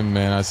to him,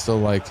 man. I still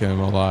like him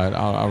a lot.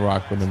 I'll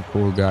rock with him.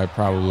 Cool guy,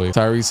 probably.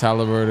 Tyrese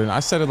Halliburton. I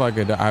said it like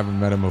I haven't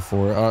met him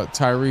before.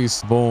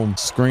 Tyrese, boom.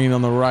 Screen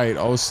on the right.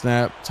 Oh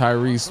snap.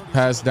 Tyrese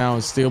pass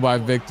down. Steal by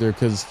Victor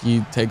because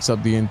he takes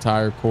up the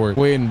entire court.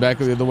 Waiting back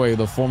the other way.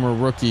 The former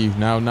rookie,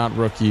 now not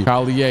rookie.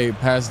 Collier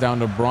pass down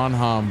to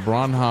Bronham.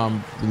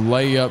 Bronham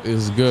layup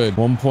is good.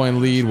 1-point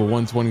lead with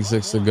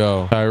 1:26 to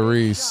go.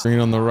 Tyrese screen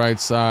on the right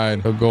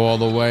side. He'll go all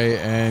the way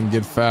and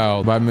get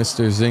fouled by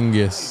Mr.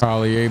 Zingis.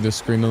 Collier the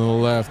screen on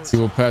the left. He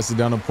will pass it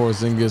down to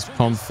Porzingis.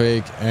 Pump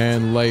fake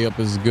and layup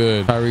is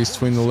good. Tyrese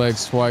between the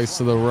legs twice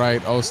to the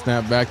right. Oh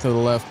snap, back to the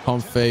left.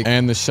 Pump fake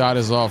and the shot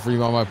is off.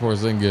 Rebound by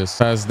Porzingis.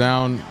 Pass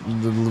down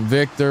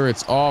Victor.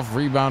 It's off.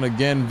 Rebound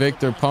again.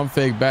 Victor pump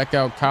fake back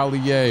out.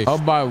 Collier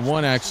up by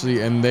 1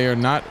 actually, and they are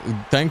not,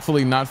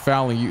 thankfully not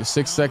fouling you.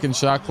 6-second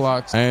shot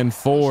clocks and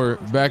 4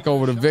 back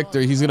over to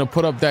Victor. He's gonna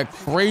put up that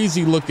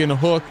crazy looking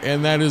hook,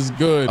 and that is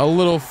good. A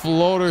little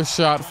floater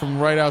shot from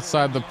right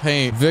outside the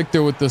paint.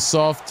 Victor with the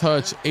soft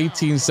touch.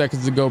 18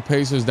 seconds to go.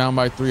 Pacers down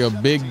by 3. A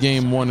big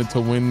game, wanted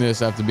to win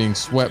this after being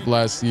swept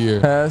last year.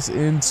 Pass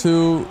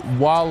into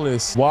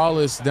Wallace.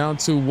 Wallace down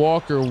to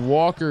Walker.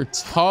 Walker,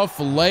 tough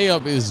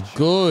layup is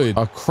good.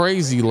 A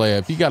crazy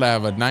layup. He gotta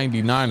have a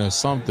 99 or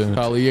something.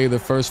 Collier, the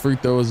first free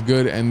throw is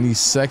good, and the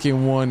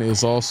second one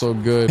is also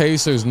good.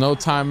 Pacers, no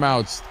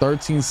timeouts.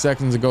 13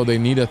 seconds ago, they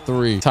need a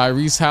 3.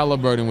 Tyrese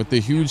Halliburton with the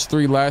huge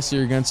 3 last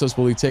year against us.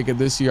 Will he take it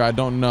this year? I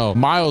don't know.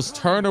 Miles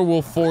Turner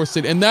will force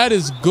it, and that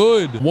is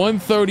good.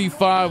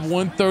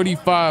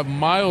 135.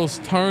 Miles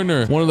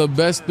Turner, one of the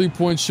best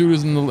 3-point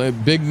shooters in the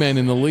big men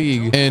in the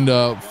league. And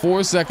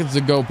 4 seconds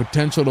to go,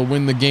 potential to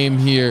win the game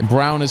here.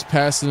 Brown is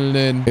passing it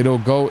in. It'll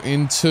go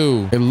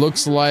into, it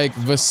looks like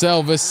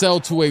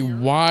Vassell to a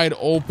wide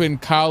open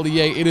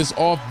Collier. It is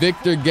off.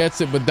 Victor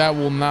gets it, but that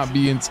will not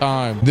be in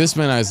time. This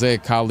man Isaiah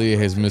Collier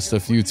has missed a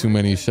few too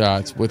many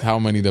shots with how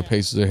many the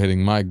Pacers are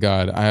hitting. My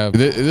God,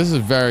 this is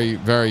very,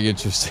 very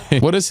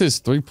interesting. What is his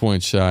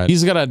 3-point shot?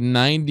 He's got a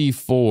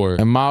 94,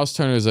 and Miles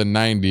Turner is a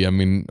 90. I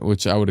mean,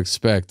 which I would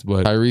expect,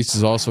 but Tyrese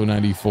is also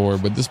 94.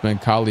 But this man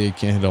Collier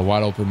can't hit a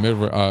wide open mid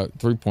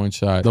 3-point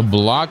shot. The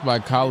block by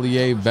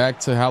Collier, back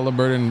to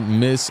Halliburton,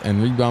 miss,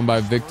 and rebound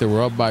by Victor.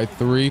 We're up by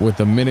 3 with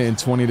a minute and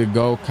 20 to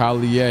go.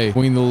 Collier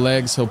between the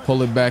legs, he'll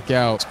pull it back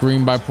out.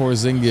 Screen by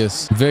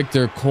Porzingis.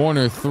 Victor,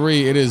 corner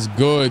 3. It is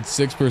good.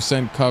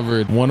 6%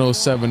 covered.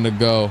 107 to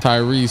go.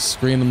 Tyrese,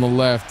 screen on the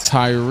left.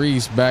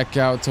 Tyrese back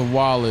out to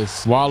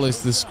Wallace.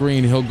 Wallace, the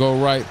screen. He'll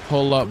go right,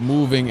 pull up,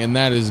 moving, and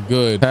that is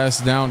good. Pass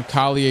down.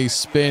 Collier,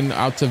 spin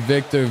out to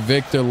Victor.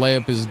 Victor,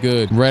 layup is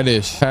good.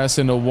 Reddish, pass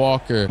into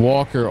Walker.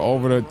 Walker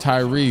over to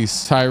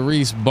Tyrese.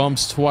 Tyrese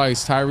bumps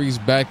twice.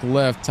 Tyrese back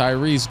left.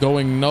 Tyrese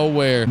going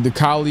nowhere. The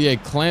Collier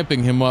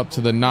clamping him up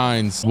to the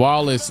 9s.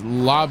 Wallace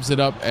lobs it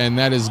up, and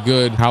that is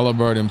good.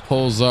 Halliburton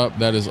pulls up.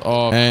 That is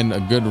off, and a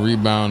good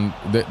rebound.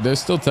 They're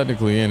still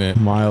technically in it.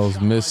 Miles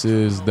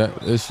misses.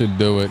 This should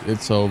do it.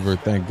 It's over.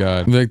 Thank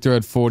God. Victor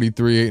at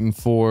 43, 8 and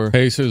 4.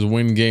 Pacers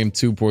win game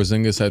 2.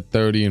 Porzingis at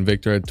 30, and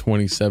Victor at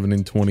 27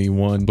 and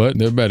 21. But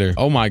they're better.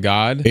 Oh my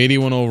God.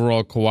 81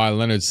 overall. Kawhi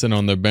Leonard sitting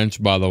on their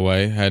bench, by the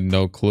way. Had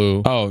no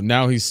clue. Oh,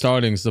 now he's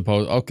starting,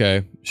 suppose.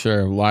 Okay.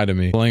 Sure, lie to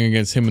me. Playing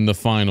against him in the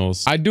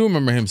finals. I do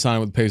remember him signing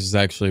with the Pacers,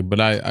 actually,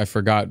 but I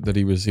forgot that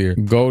he was here.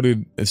 Go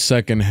to the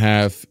second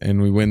half,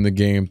 and we win the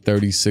game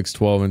 36,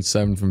 12, and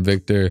 7 from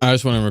Victor. I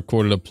just want to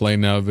record a play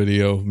now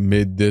video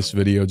mid this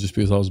video just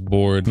because I was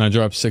bored. And I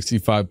dropped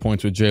 65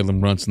 points with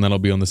Jalen Brunson. That'll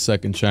be on the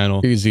second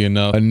channel. Easy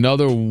enough.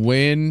 Another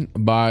win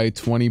by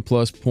 20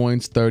 plus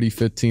points, 30,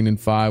 15, and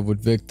 5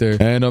 with Victor.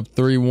 And up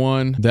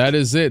 3-1. That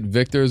is it.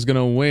 Victor is going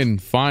to win.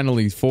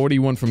 Finally,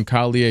 41 from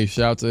Collier.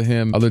 Shout out to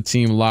him. Other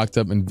team locked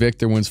up, and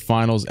Victor wins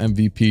finals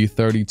MVP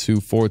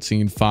 32,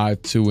 14,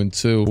 5, 2, and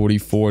 2,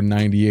 44,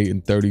 98,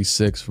 and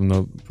 36 from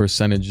the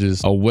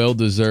percentages. A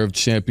well-deserved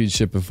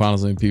championship and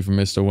finals MVP for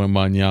Mr.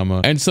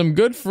 Wembanyama. And some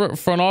good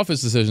front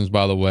office decisions,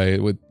 by the way,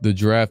 with the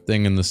draft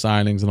thing and the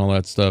signings and all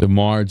that stuff.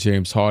 DeMar,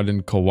 James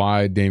Harden,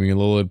 Kawhi, Damian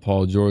Lillard,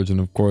 Paul George, and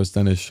of course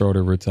Dennis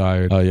Schroeder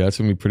retired. Yeah, it's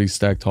gonna be a pretty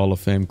stacked Hall of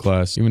Fame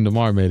class. Even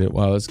DeMar made it.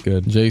 Wow, that's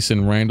good.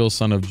 Jason Randall,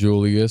 son of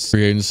Julius.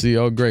 Free agency.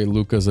 Oh, great.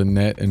 Luka's a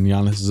net and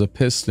Giannis is a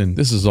Piston.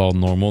 This is all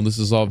normal. This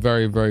is all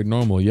very, very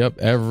normal. Yep,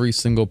 every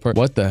single person.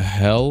 What the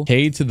hell?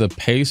 Cade to the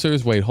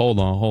Pacers? Wait, hold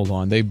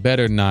on. They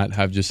better not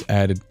have just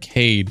added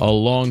Cade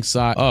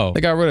alongside. Oh,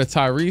 they got rid of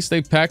Tyrese.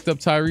 They packed up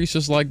Tyrese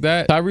just like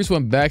that. Tyrese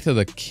went back to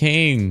the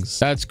Kings.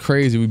 That's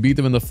crazy. We beat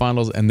them in the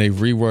finals and they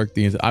reworked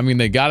the, I mean,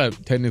 they got a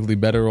technically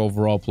better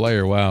overall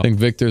player. Wow. I think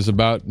Victor's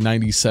about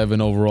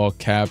 97 overall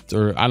capped,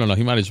 or I don't know.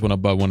 He might have just went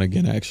up by 1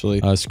 again,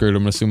 actually. Screwed.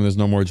 I'm assuming there's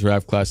no more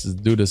draft classes.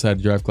 Dude has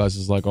had draft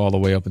classes like all the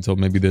way up until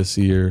maybe this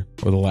year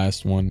or the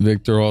last one.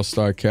 Victor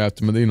all-star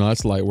captain, but you know,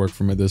 that's light work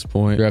from at this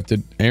point.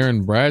 Drafted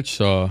Aaron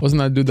Bradshaw. Wasn't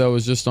that dude that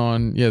was just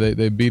on, yeah,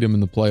 they beat him in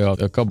the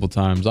playoff a couple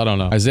times. I don't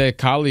know. Isaiah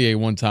Collier,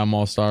 one-time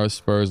all-star,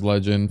 Spurs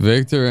legend.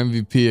 Victor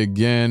MVP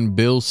again.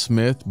 Bill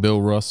Smith,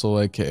 Bill Russell,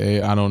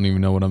 aka I don't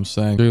even know what I'm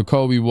saying.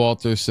 Jacoby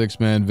Walter,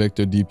 6-man.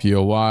 Victor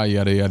DPOY,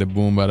 yada yada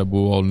boom bada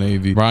boo, Old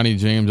Navy. Ronnie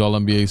James, all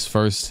NBA's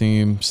first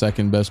team,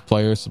 second best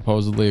player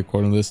supposedly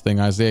according to this thing.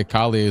 Isaiah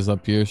Collier is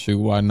up here. Shoot,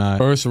 why not?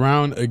 First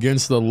round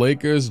against the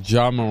Lakers,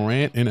 Ja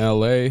Morant in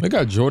LA. They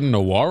got Jordan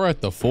Nwora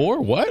at the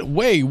 4. What?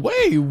 Wait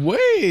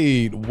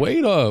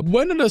up.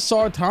 When did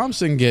Asar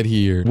Thompson get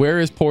here? Where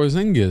is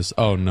Porzingis?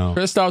 Oh no.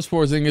 Kristaps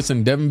Porzingis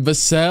and Devin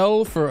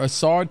Vassell for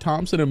Asar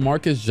Thompson and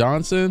Marcus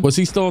Johnson. Was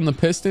he still on the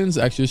Pistons?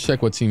 Actually, let's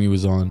check what team he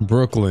was on.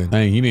 Brooklyn.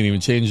 Dang, he didn't even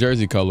change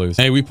jersey colors.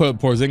 Hey, we put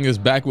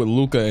Porzingis back with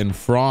Luka and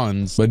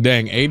Franz, but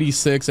dang,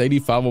 86,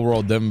 85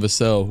 overall Devin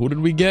Vassell. Who did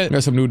we get? We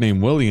got some dude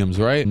named Williams,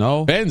 right?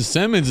 No. Ben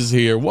Simmons is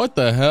here. What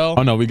the hell?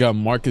 Oh no, we got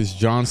Marcus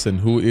Johnson,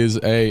 who is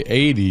a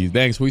 80.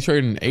 Thanks. We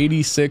traded an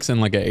 86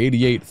 and like an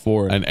 88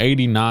 for an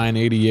 89,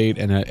 88,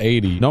 and an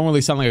 80. Don't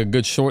really sound like a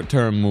good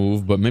short-term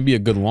move, but maybe a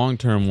good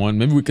long-term one.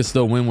 Maybe we could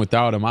still win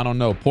without him. I don't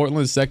know.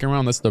 Portland's second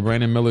round, that's the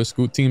Brandon Miller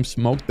Scoot team.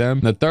 Smoked them.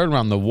 In the third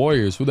round, the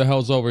Warriors. Who the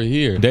hell's over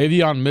here?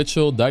 Davion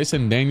Mitchell,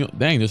 Dyson Daniel.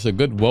 Dang, just a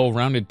good,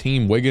 well-rounded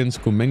team. Wiggins,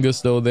 Kuminga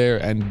still there,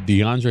 and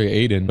DeAndre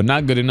Ayton, but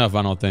not good enough,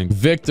 I don't think.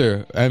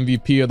 Victor,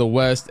 MVP of the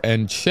West,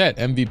 and Chet,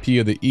 MVP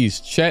of the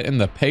East. Chet and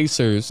the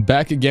Pacers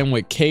back again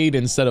with Cade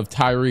instead of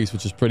Tyrese,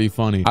 which is pretty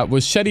funny.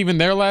 Was Chet even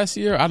there last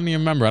year? I don't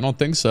even remember. I don't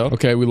think so.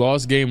 Okay, we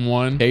lost game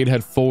one. Cade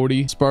had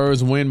 40.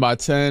 Spurs win by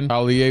 10.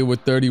 Collier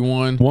with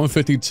 31.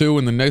 152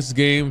 in the next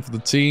game for the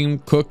team.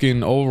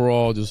 Cooking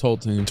overall, just whole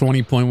team.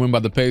 20-point win by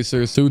the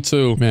Pacers.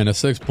 2-2. Man, a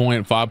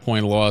 6-point,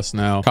 5-point loss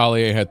now.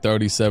 Collier had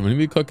 37. He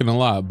be cooking a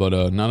lot, but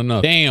not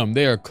enough. Damn,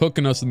 they are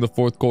cooking us in the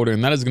fourth quarter,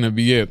 and that is going to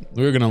be it.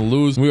 We're going to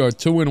lose. We are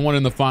 2-1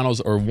 in the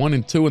finals, or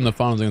 1-2 in the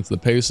finals against the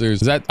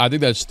Pacers. I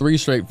think that's 3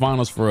 straight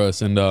finals for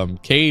us,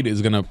 and Cade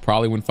is going to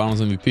probably win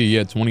finals MVP.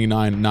 Yeah,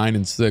 29, 9,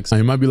 and 6. Now,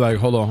 you might be like,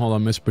 hold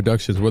on, Miss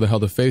Productions. Where the hell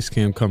the face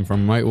cam come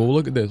from, right? Well,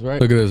 look at this,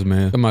 right? Look at this,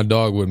 man. Got my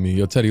dog with me.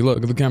 Yo, Teddy,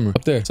 look at the camera.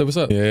 Up there. Say what's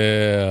up.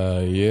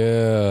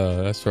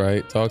 Yeah, that's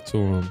right. Talk to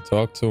him.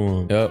 Talk to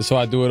him. Yep. So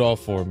I do it all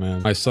for,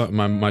 man. My son,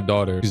 my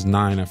daughter, she's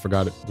 9. I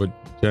forgot it, but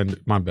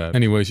my bad.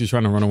 Anyway, she's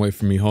trying to run away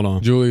from me. Hold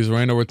on. Julius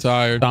Randle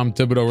retired. Tom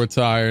Thibodeau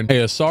retired.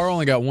 Hey, Asar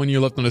only got 1 year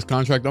left on his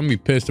contract. I'm gonna be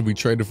pissed if we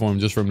traded for him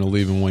just for him to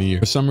leave in 1 year.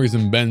 For some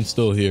reason, Ben's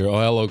still here. Oh,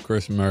 hello,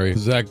 Chris Murray.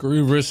 Zach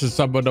Rivers is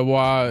top of the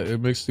wide. It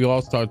makes the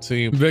All-Star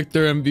team.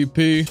 Victor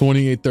MVP,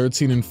 28,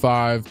 13, and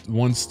 5.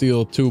 1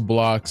 steal, 2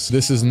 blocks.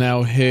 This is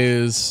now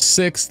his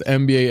 6th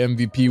NBA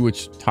MVP,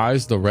 which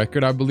ties the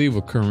record, I believe,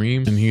 with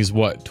Kareem. And he's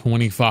what,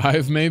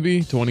 25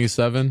 maybe?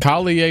 27?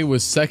 Collier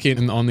was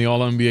second on the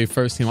All-NBA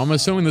first team. I'm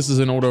assuming this is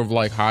in order of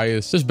like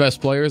highest, just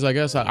best players, I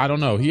guess. I don't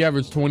know. He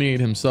averaged 28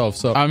 himself.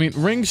 So, I mean,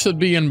 rings should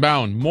be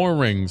inbound. More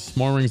rings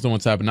than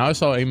what's happened. Now I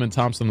saw Amon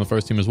Thompson on the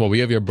first team as well. We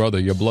have your brother,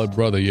 your blood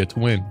brother, your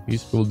twin.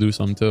 He's will do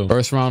something too.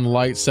 First round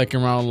light,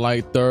 second round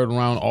light, third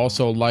round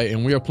also light.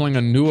 And we are playing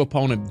a new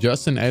opponent,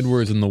 Justin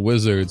Edwards and the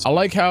Wizards. I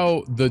like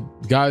how the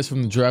guys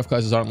from the draft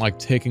classes aren't like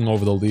taking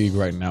over the league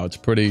right now. It's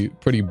pretty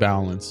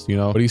balanced, you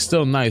know, but he's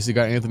still nice. You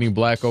got Anthony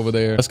Black over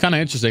there. That's kind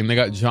of interesting. They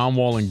got John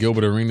Wall and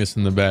Gilbert Arenas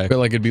in the back. I feel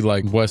like it'd be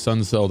like Wes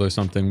Unseld or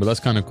something, but that's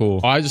kind of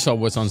cool. Oh, I just saw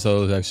Wes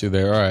Unseld is actually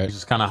there. All right, he's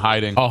just kind of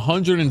hiding.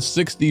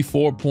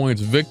 164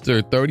 points.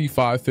 Victor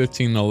 35,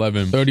 15,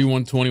 11.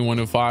 31, 21,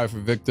 and 5 for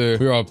Victor.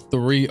 We're up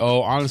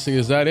 3-0. Honestly,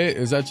 is that it?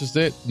 Is that just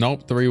it?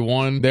 Nope.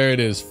 3-1. There it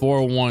is.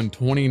 4-1,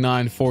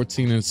 29,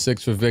 14, and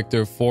 6 for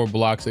Victor. 4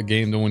 blocks a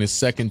game to win his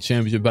second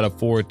championship out of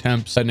 4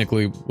 attempts.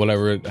 Technically,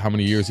 whatever, how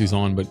many years he's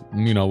on, but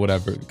you know,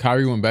 whatever.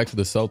 Kyrie went back to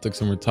the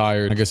Celtics and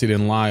retired. I guess he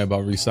didn't lie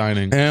about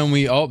re-signing. And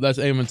that's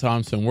Amon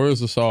Thompson. Where's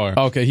the SAR?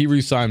 Okay, he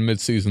re-signed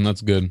mid-season.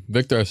 That's good.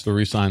 Victor has to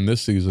re-sign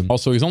this season.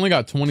 Also, he's only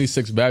got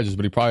 26 badges,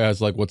 but he probably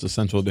has like what's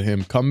essential to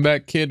him.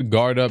 Comeback kid,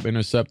 guard up,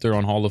 interceptor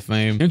on Hall of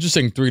Fame.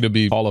 Interesting 3 to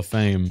be Hall of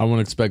Fame. I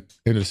wouldn't expect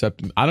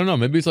intercepting. I don't know.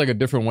 Maybe it's like a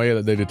different way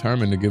that they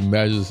determined to give him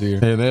badges here.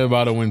 And they're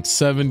about to win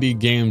 70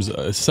 games.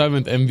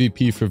 7th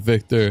MVP for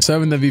Victor.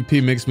 7th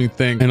MVP makes me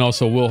think. And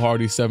also Will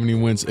Hardy, 70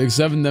 wins.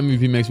 7th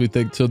MVP makes me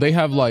think. So they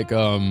have like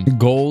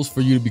goals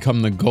for you to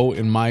become the GOAT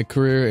in my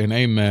career. And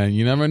hey, man,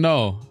 you never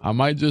know. I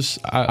might just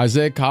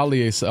Isaiah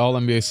Collier,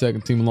 All-NBA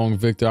second team along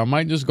with Victor. I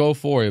might just go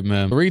for it,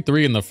 man.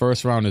 3-3 in the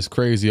first round is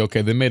crazy.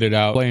 Okay, they made it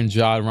out. Playing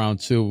Ja round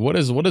 2. What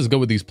is good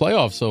with these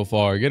playoffs so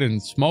far? Getting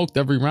smoked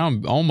every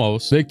round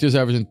almost. Victor's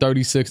averaging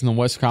 36 in the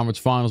West Conference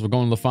Finals. We're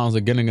going to the finals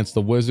again against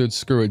the Wizards.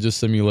 Screw it, just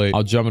simulate.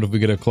 I'll jump it if we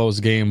get a close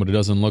game, but it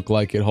doesn't look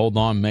like it. Hold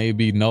on,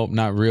 maybe. Nope,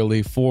 not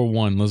really.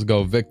 4-1. Let's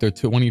go. Victor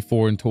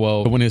 24 and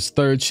 12 to win his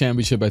 3rd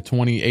championship at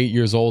 28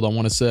 years old. I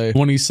want to say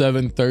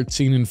 27,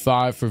 13, and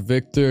 5 for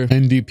Victor.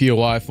 And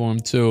DPOI for him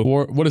too.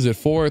 4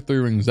 or 3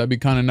 rings. That'd be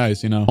kind of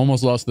nice, you know.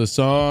 Almost lost to the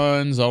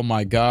Suns. Oh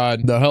my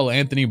God. The hell,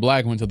 Anthony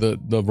Black went to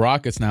the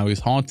Rockets now. He's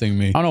haunting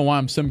me. I don't know why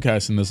I'm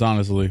simcasting this,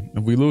 honestly.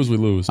 If we lose, we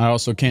lose. I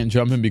also can't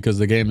jump him because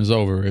the game is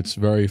over. It's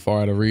very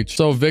far out of reach.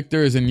 So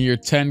Victor is in year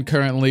 10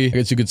 currently. I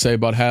guess you could say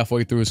about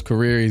halfway through his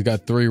career. He's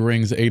got 3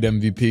 rings, 8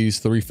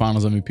 MVPs, 3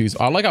 finals MVPs.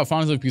 I like how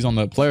finals MVPs on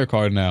the player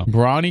card now.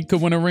 Bronny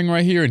could win a ring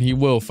right here, and he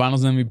will.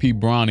 Finals MVP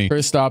Bronny.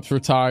 Kristaps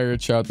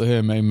retired. Shout out to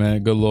him. Hey,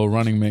 man. Good little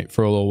running mate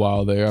for a little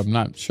while there. I'm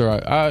not sure.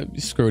 I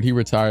screwed. He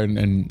retired,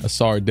 and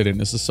Asar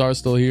didn't. Is Asar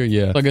still here?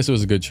 Yeah. So I guess it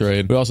was a good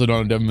trade. We also don't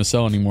have Devin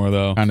Vassell anymore,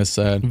 though. Kind of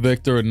sad.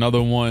 Victor,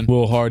 another one.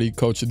 Will Hardy,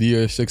 coach of the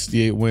year,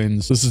 68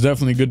 wins. This is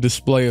definitely a good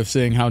display of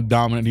seeing how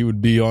dominant he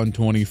would be on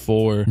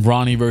 24.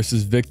 Bronny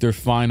versus Victor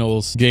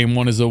finals. Game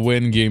 1 is a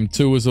win. Game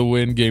 2 is a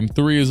win. Game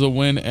 3 is a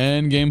win.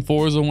 And Game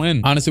 4 is a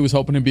win. Honestly, was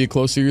hoping to be a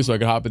close series so I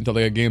could hop until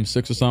like a Game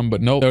 6 or something,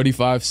 but nope.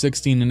 35,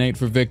 16, and 8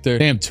 for Victor.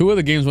 Damn, 2 of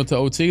the games went to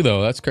OT,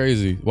 though. That's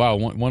crazy. Wow,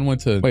 one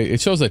went to... Wait,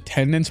 it shows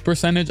attendance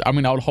percentage? I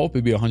mean, I would hope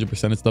it'd be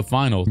 100%. It's the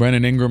finals.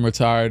 Brandon Ingram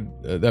retired.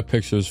 That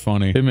picture is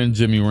funny. Him and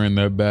Jimmy were in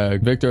their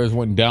bag. Victor has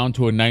went down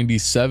to a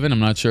 97. I'm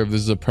not sure if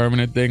this is a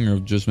permanent thing or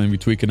just maybe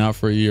tweaking out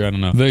for a year. I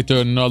don't know. Victor,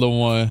 another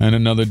one, and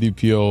another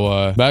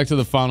DPOI. Back to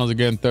the finals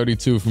again.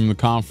 32 from the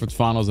conference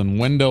finals, and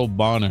Wendell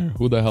Bond Bonner.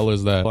 Who the hell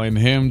is that? Playing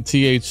him,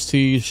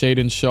 THT,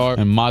 Shaden Sharp,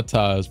 and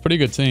Mataz. Pretty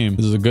good team.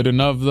 This is good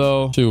enough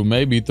though. Shoot,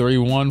 maybe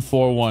 3-1,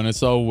 4-1.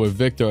 It's over with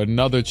Victor.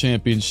 Another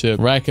championship.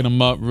 Racking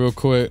them up real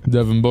quick.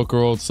 Devin Booker,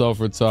 old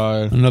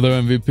self-retired. Another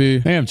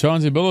MVP. Damn,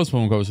 Chauncey Billups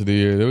from Coach of the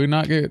Year. Did we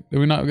not get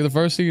the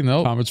first seed?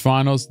 No. Conference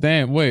Finals.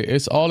 Damn, wait,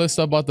 it's all this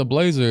stuff about the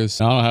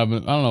Blazers. I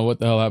don't know what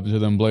the hell happened to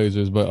them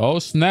Blazers, but oh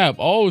snap.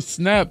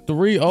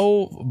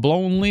 3-0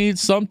 blown lead,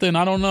 something.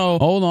 I don't know.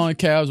 Hold on,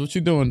 Cavs. What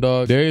you doing,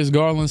 dog? Darius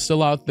Garland's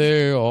still out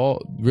there.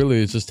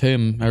 Really, it's just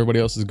him. Everybody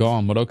else is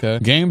gone, but okay.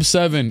 Game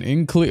 7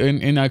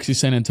 in actually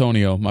San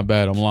Antonio. My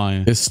bad, I'm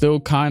lying. It's still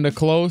kind of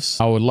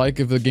close. I would like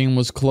if the game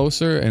was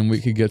closer and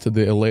we could get to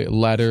the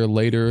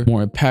later,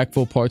 more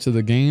impactful parts of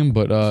the game,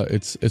 but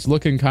it's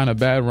looking kind of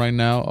bad right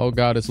now. Oh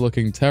god, it's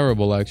looking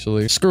terrible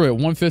actually. Screw it.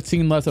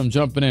 1:15 left. I'm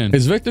jumping in.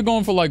 Is Victor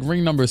going for like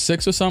ring number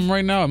 6 or something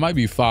right now? It might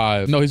be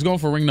 5. No, he's going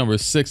for ring number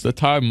 6. The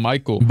tie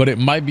Michael, but it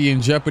might be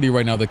in jeopardy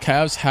right now. The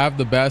Cavs have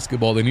the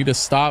basketball. They need to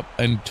stop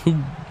and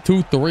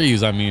two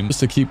threes. I mean,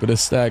 just to keep it a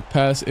stack.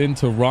 Pass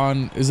into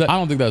Ron. I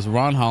don't think that's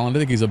Ron Holland. I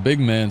think he's a big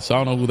man, so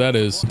I don't know who that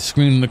is.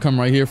 Screen to come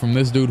right here from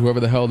this dude, whoever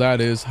the hell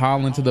that is.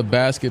 Holland to the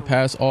basket.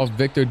 Pass off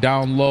Victor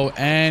down low,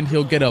 and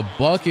he'll get a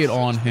bucket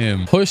on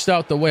him. Pushed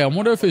out the way. I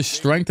wonder if his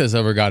strength has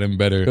ever gotten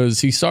better, because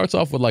he starts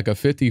off with like a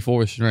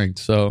 54 strength.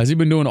 So has he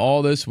been doing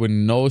all this with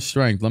no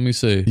strength? Let me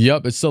see.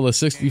 Yep, it's still a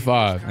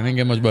 65. I didn't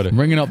get much better.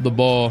 Bringing up the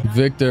ball.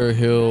 Victor,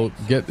 he'll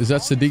get, is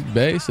that Sadiq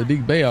Bey?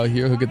 Sadiq Bey out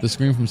here. He'll get the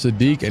screen from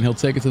Sadiq, and he'll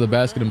take it to the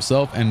basket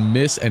himself and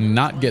miss and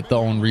not get the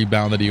own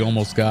rebound that he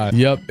almost got.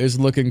 Yep, it's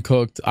looking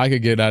cooked. I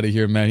could get out of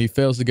here, man. He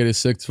fails to get his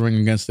 6th ring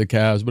against the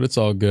Cavs, but it's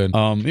all good.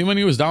 Even when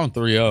he was down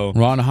 3-0.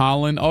 Ron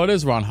Holland. Oh, it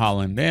is Ron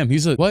Holland. Damn,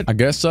 he's a what? I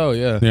guess so,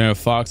 yeah. Yeah,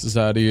 Fox is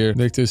out of here.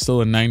 Victor's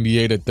still a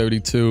 98 at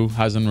 32.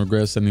 Hasn't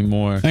regressed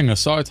anymore. Dang,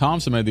 Asar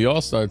Thompson made the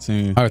All-Star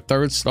team. Our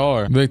 3rd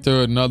star.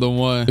 Victor, another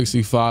one.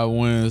 65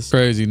 wins.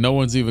 Crazy. No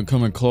one's even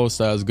coming close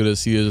to as good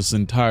as he is this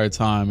entire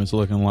time. It's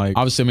looking like.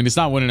 Obviously, I mean, he's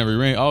not winning every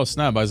ring. Oh,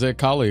 snap. Isaiah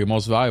Collier,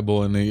 most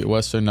valuable in the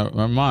Western.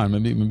 Never mind.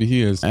 Maybe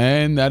he is.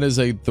 And that is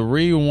a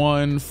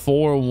 3-1,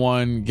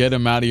 4-1. Get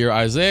him out of here.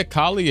 Isaiah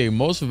Collier,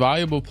 most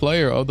valuable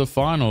player of the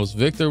finals.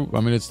 Victor,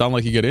 I mean, it's not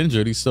like he get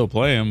injured. He's still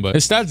playing, but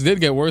his stats did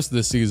get worse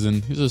this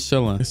season. He's just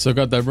chilling. He still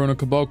got that Bruno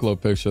Caboclo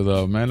picture,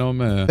 though. Man, oh,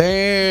 man.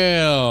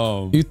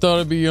 Damn. You thought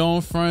it'd be your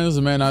own friends,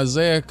 man.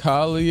 Isaiah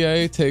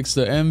Collier takes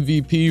the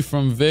MVP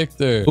from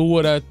Victor. Who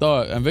would have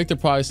thought? And Victor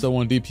probably still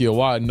won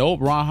DPOY. Nope,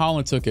 Ron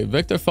Holland took it.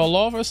 Victor fell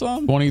off or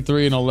something?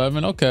 23 and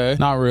 11. Okay.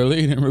 Not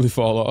really. He didn't really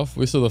fall off.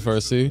 We're still the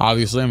first seed.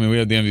 Obviously, I mean, we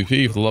have the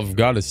MVP. For the love of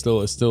God, it's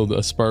still a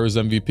Spurs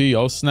MVP.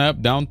 Oh,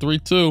 snap. Down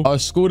 3-2.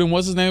 Scootin',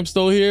 what's his name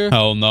still here?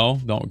 Hell no.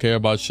 Don't care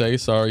about Shea.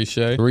 Sorry,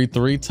 Shea.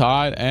 3-3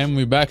 tied. And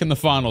we back in the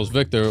finals.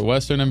 Victor,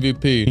 Western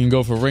MVP. He can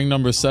go for ring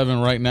number 7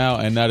 right now,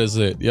 and that is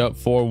it. Yep,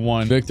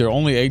 4-1. Victor,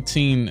 only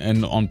 18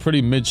 and on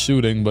pretty mid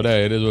shooting, but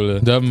hey, it is what it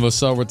is. Devin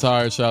Vassell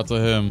retired. Shout out to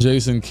him.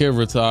 Jason Kidd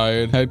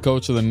retired. Head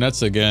coach of the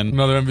Nets again.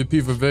 Another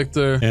MVP for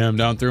Victor. Damn,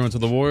 down 3-1 to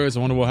the Warriors. I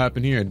wonder what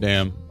happened here.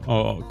 Damn.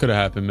 Oh, could have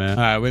happened, man.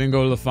 All right, we didn't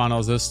go to the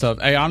finals. This stuff.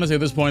 Hey, honestly,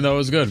 at this point, though, it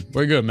was good.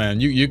 We're good,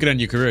 man. You could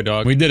end your career,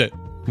 dog. We did it.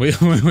 We've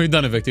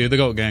done it, Victor. The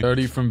GOAT gang.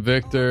 30 from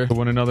Victor.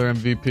 Win another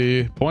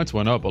MVP. Points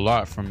went up a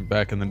lot from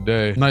back in the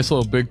day. Nice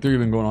little big 3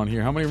 been going on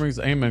here. How many rings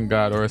Amen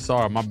got? Or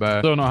Asar, my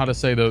bad. Don't know how to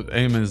say the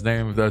Amen's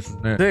name if that's his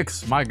name.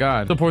 6, my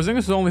God. So Porzingis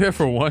is only here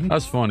for 1.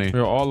 That's funny.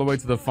 We're all the way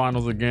to the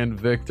finals again.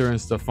 Victor and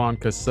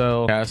Stephon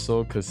Cassell.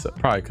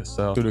 Probably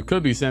Cassell. Dude, it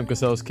could be Sam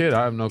Cassell's kid.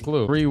 I have no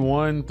clue.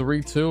 3-1,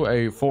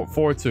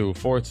 3-2,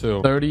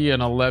 4-2. 30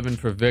 and 11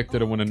 for Victor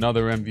to win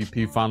another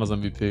MVP, finals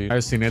MVP.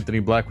 I've seen Anthony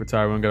Black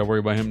retire. We don't got to worry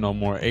about him no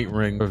more. 8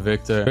 rings for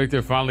Victor.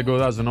 Victor finally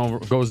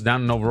goes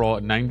down in overall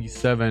at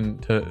 97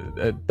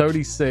 to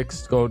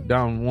 36. Go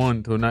down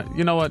 1 to 9.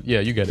 You know what?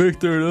 Yeah, you get it.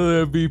 Victor,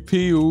 another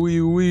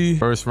MVP. Wee.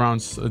 First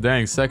round,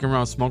 dang. Second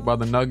round smoked by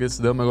the Nuggets.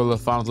 They'll go to the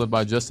finals led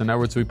by Justin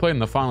Edwards. We played in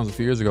the finals a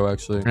few years ago,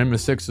 actually. And the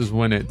Sixers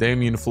win it.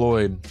 Damian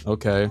Floyd.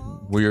 Okay.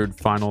 Weird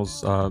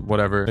finals.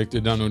 Whatever. Victor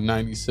down to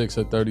 96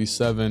 at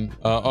 37.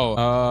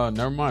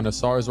 Never mind.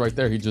 Asar is right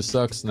there. He just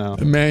sucks now.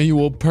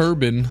 Emmanuel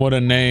Purbin. What a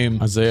name.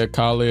 Isaiah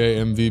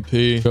Collier,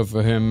 MVP. Good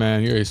for him,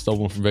 man. Here he stole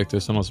one from Victor,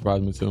 so don't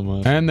surprise me too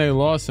much. And they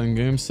lost in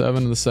game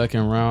 7 of the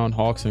second round.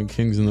 Hawks and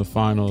Kings in the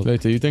finals.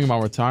 Victor, you thinking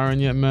about retiring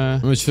yet,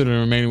 man? I'm should have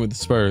remained with the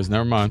Spurs.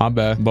 Never mind. My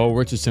bad. Bo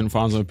Richardson,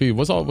 finals MVP.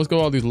 What's go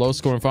all these low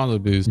scoring finals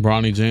MVPs?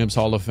 Bronny James,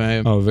 Hall of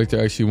Fame. Oh,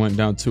 Victor actually went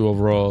down 2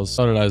 overalls.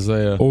 So did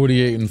Isaiah.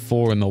 48 and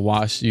 4 in the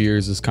washed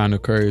years is kind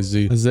of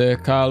crazy. Isaiah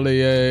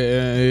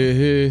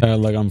Collier,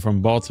 like I'm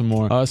from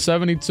Baltimore.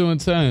 72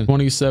 and 10.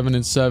 27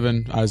 and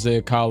 7.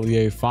 Isaiah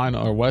Collier,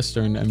 final or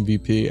Western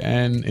MVP.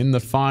 And in the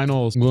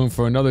finals, going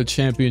for another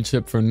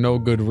championship for no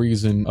good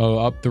reason.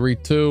 Up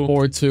 3-2,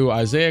 4-2.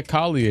 Isaiah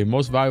Collier,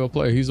 most valuable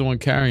player. He's the one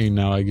carrying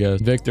now, I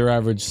guess. Victor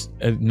averaged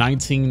at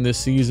 19 this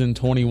season,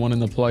 21 in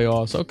the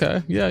playoffs.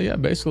 Okay, yeah,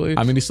 basically.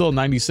 I mean, he's still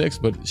 96,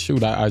 but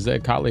shoot, Isaiah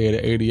Collier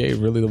at 88,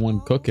 really the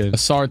one cooking.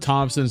 Asar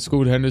Thompson,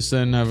 Scoot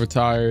Henderson have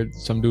retired.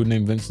 Some dude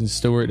named Vincent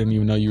Stewart didn't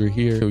even know you were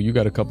here. Dude, you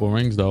got a couple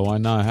rings though. Why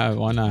not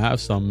have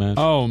some, man?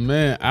 Oh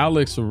man,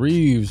 Alex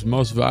Reeves,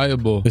 most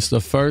valuable. It's the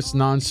first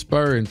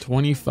non-Spur in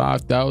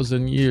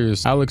 25,000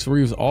 years. Alex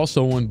Reeves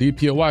also won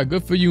DPOY.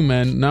 Good for you,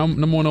 man. Now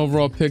number 1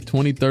 overall pick,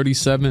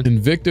 2037. And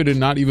Victor did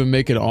not even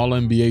make an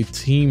All-NBA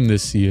team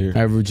this year,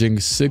 averaging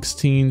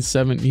 16,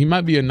 7. He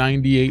might be a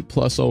 98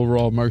 plus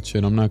overall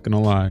merchant. I'm not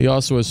gonna lie. He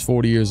also is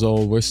 40 years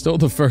old. We're still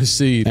the first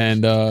seed.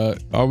 And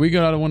are we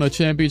gonna win a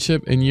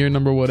championship in year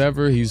number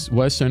whatever? He's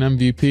Western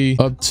MVP,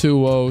 up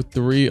 2-0,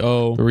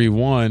 3-0,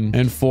 3-1,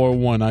 and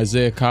 4-1.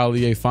 Isaiah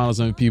Collier, Finals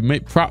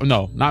MVP.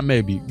 No, not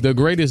maybe. The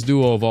greatest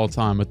duo of all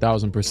time,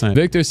 1000%.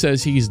 Victor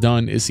says he's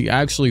done. Is he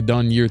actually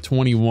done year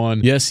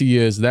 21? Yes, he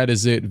is. That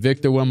is it.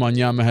 Victor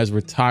Wembanyama has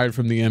retired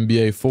from the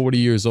NBA, 40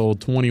 years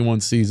old,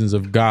 21 seasons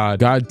of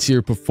God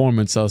tier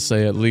performance, I'll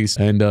say at least.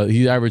 And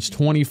he averaged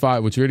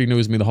 25, which you already knew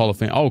was me the Hall of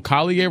Fame. Oh,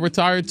 Collier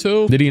retired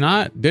too? Did he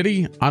not? Did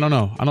he? I don't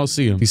know. I don't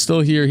see him. He's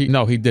still here.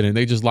 No, he didn't.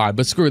 They just lied.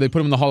 But screw it. They put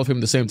him in the Hall of Fame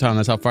at the same time.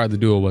 That's how fire the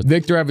duo was.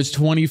 Victor averaged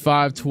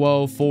 25,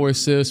 12, 4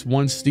 assists,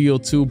 1 steal,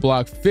 2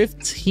 blocks,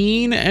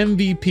 15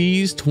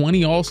 MVPs,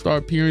 20 All-Star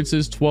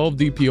appearances, 12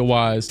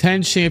 DPOYs,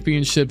 10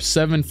 championships,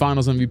 7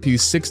 Finals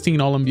MVPs,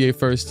 16 All-NBA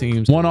first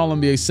teams, 1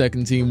 All-NBA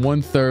second team,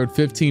 1 third,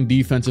 15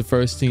 defensive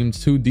first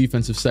teams, 2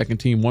 defensive second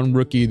team, 1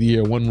 rookie of the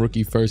year, 1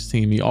 rookie first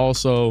team. He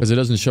also, because it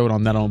doesn't show it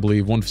on that, I don't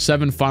believe, won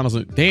 7 Finals.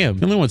 Damn,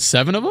 he only won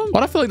 7 of them?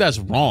 Why do I feel like that's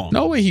wrong?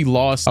 No way he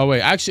lost. Oh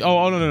wait, actually,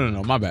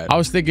 no, my bad. I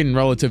was thinking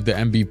relative to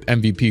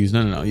MVPs.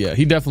 No, yeah,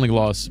 he definitely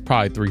lost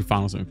probably 3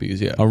 Finals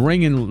MVPs. Yeah, a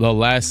ring in the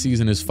last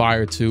season is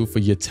fire too for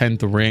your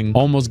 10th ring.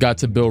 Almost got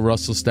to Bill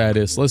Russell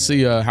status. Let's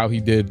see how he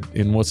did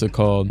in what's it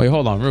called. Wait,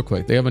 hold on real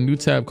quick. They have a new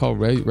tab called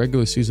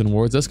regular season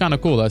awards. That's kind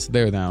of cool. That's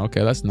there now.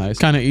 Okay, that's nice.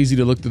 Kind of easy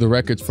to look through the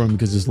records for him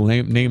because his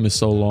name is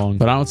so long,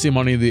 but I don't see him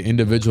on any of the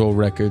individual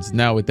records.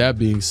 Now, with that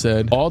being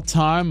said,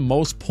 all-time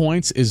most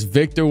points is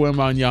Victor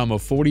Wembanyama,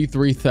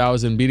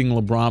 43,000, beating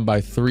LeBron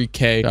by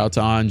 3K. Shout out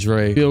to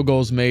Andre. Field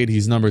goals made,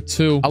 he's number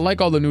 2. I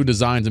like all the new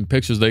designs and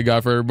pictures they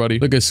got for everybody.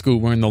 Look at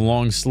Scoot wearing the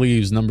long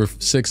sleeves, number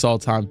 6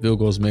 all-time field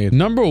goals made.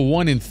 Number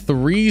 1 in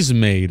threes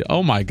made.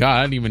 Oh my God,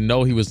 I didn't even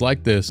know he was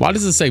like this. Why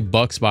does it say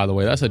Bucks, by the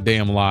way? That's a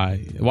damn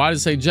lie. Why does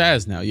it say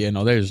Jazz now? Yeah,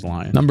 no, they're just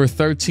lying. Number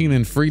 13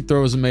 in free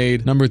throws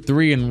made. Number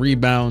 3 in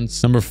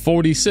rebounds. Number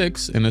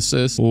 46 in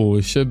assists. Oh,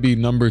 it should be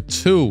number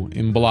 2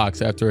 in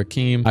blocks after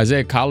Akeem.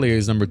 Isaiah Collier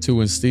is number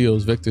 2 in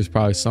steals. Victor's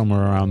probably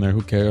somewhere around there.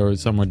 Who cares? Or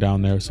somewhere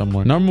down there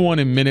somewhere. Number 1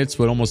 in minutes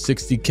with almost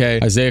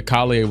 60K. Isaiah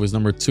Collier was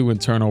number 2 in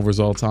turnovers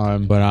all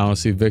time, but I don't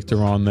see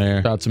Victor on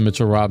there. Shout out to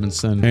Mitchell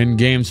Robinson. In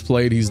games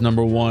played, he's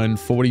number 1.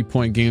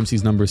 40-point games,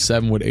 he's number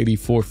 7 with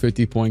 84.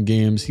 50-point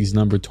games, he's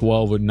number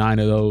 12 with 9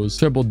 of those.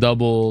 Triple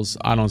doubles,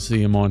 I don't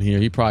see him on here.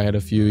 He probably had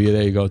a few. Yeah,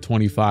 there you go.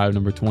 25,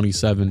 number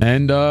 27.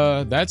 And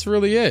that's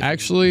really it.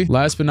 Actually,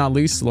 last but not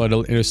least,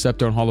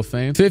 interceptor on Hall of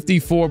Fame.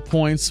 54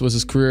 points was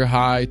his career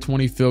high.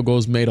 20 field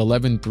goals made,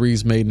 11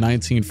 threes made,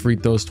 19 free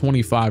throws,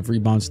 25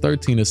 rebounds,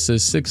 13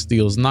 assists, 6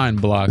 steals, 9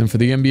 blocks. And for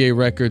the NBA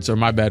records, or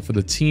my bad, for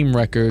the team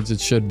records, it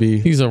should be,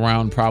 he's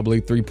around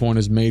probably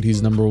 3-pointers made.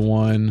 He's number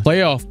 1.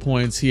 Playoff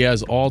points, he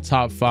has all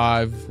top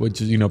 5,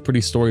 which is, you know,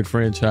 pretty storied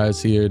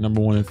franchise here.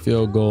 Number 1 in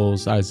field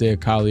goals, Isaiah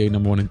Collier,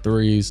 number 1 in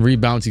threes.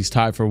 Rebounds, he's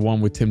tied for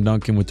 1 with Tim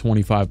Duncan with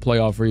 25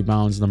 playoff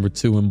rebounds, number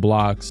 2 in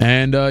blocks.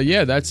 And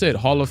yeah, that's it.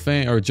 Hall of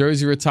Fame or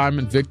jersey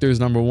retirement, Victor's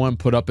number 1,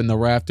 put up in the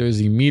rafters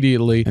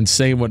immediately. And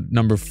same with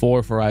number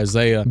 4 for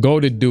Isaiah.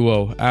 Goated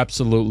duo,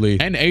 absolutely.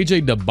 And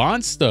AJ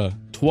DeBonsta,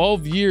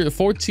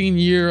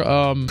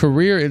 14-year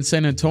career in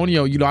San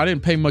Antonio. You know, I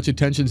didn't pay much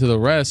attention to the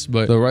rest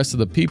of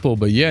the people,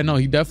 but yeah, no,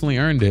 he definitely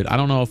earned it. I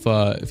don't know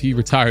if he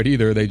retired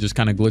either. They just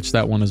kind of glitched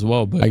that one as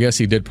well, but I guess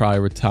he did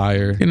probably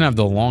retire. He didn't have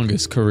the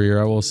longest career,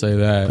 I will say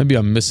that. Maybe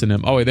I'm missing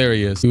him. Oh wait, there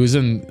he is. He was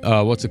in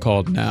what's it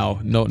called now?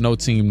 No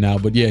team now,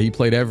 but yeah, he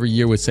played every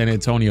year with San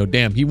Antonio.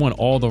 Damn, he won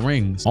all the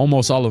rings,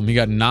 almost all of them. He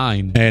got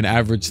 9 and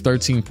averaged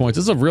 13 points.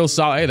 This is a real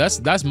solid. Hey,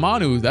 that's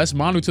Manu. That's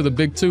Manu to the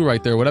big 2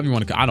 right there. Whatever you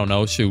want to. I don't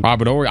know. Shoot,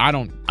 Robert Horry. I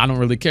don't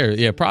really care.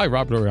 Yeah, probably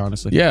Robert Horry,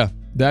 honestly. Yeah,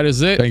 that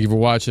is it. Thank you for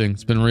watching.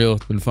 It's been real.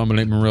 It's been fun, but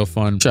it's been real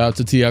fun. Shout out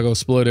to Tiago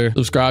Splitter.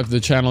 Subscribe to the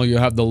channel.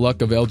 You'll have the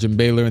luck of Elgin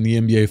Baylor in the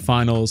NBA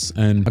Finals,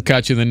 and I'll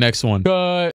catch you in the next one. Good.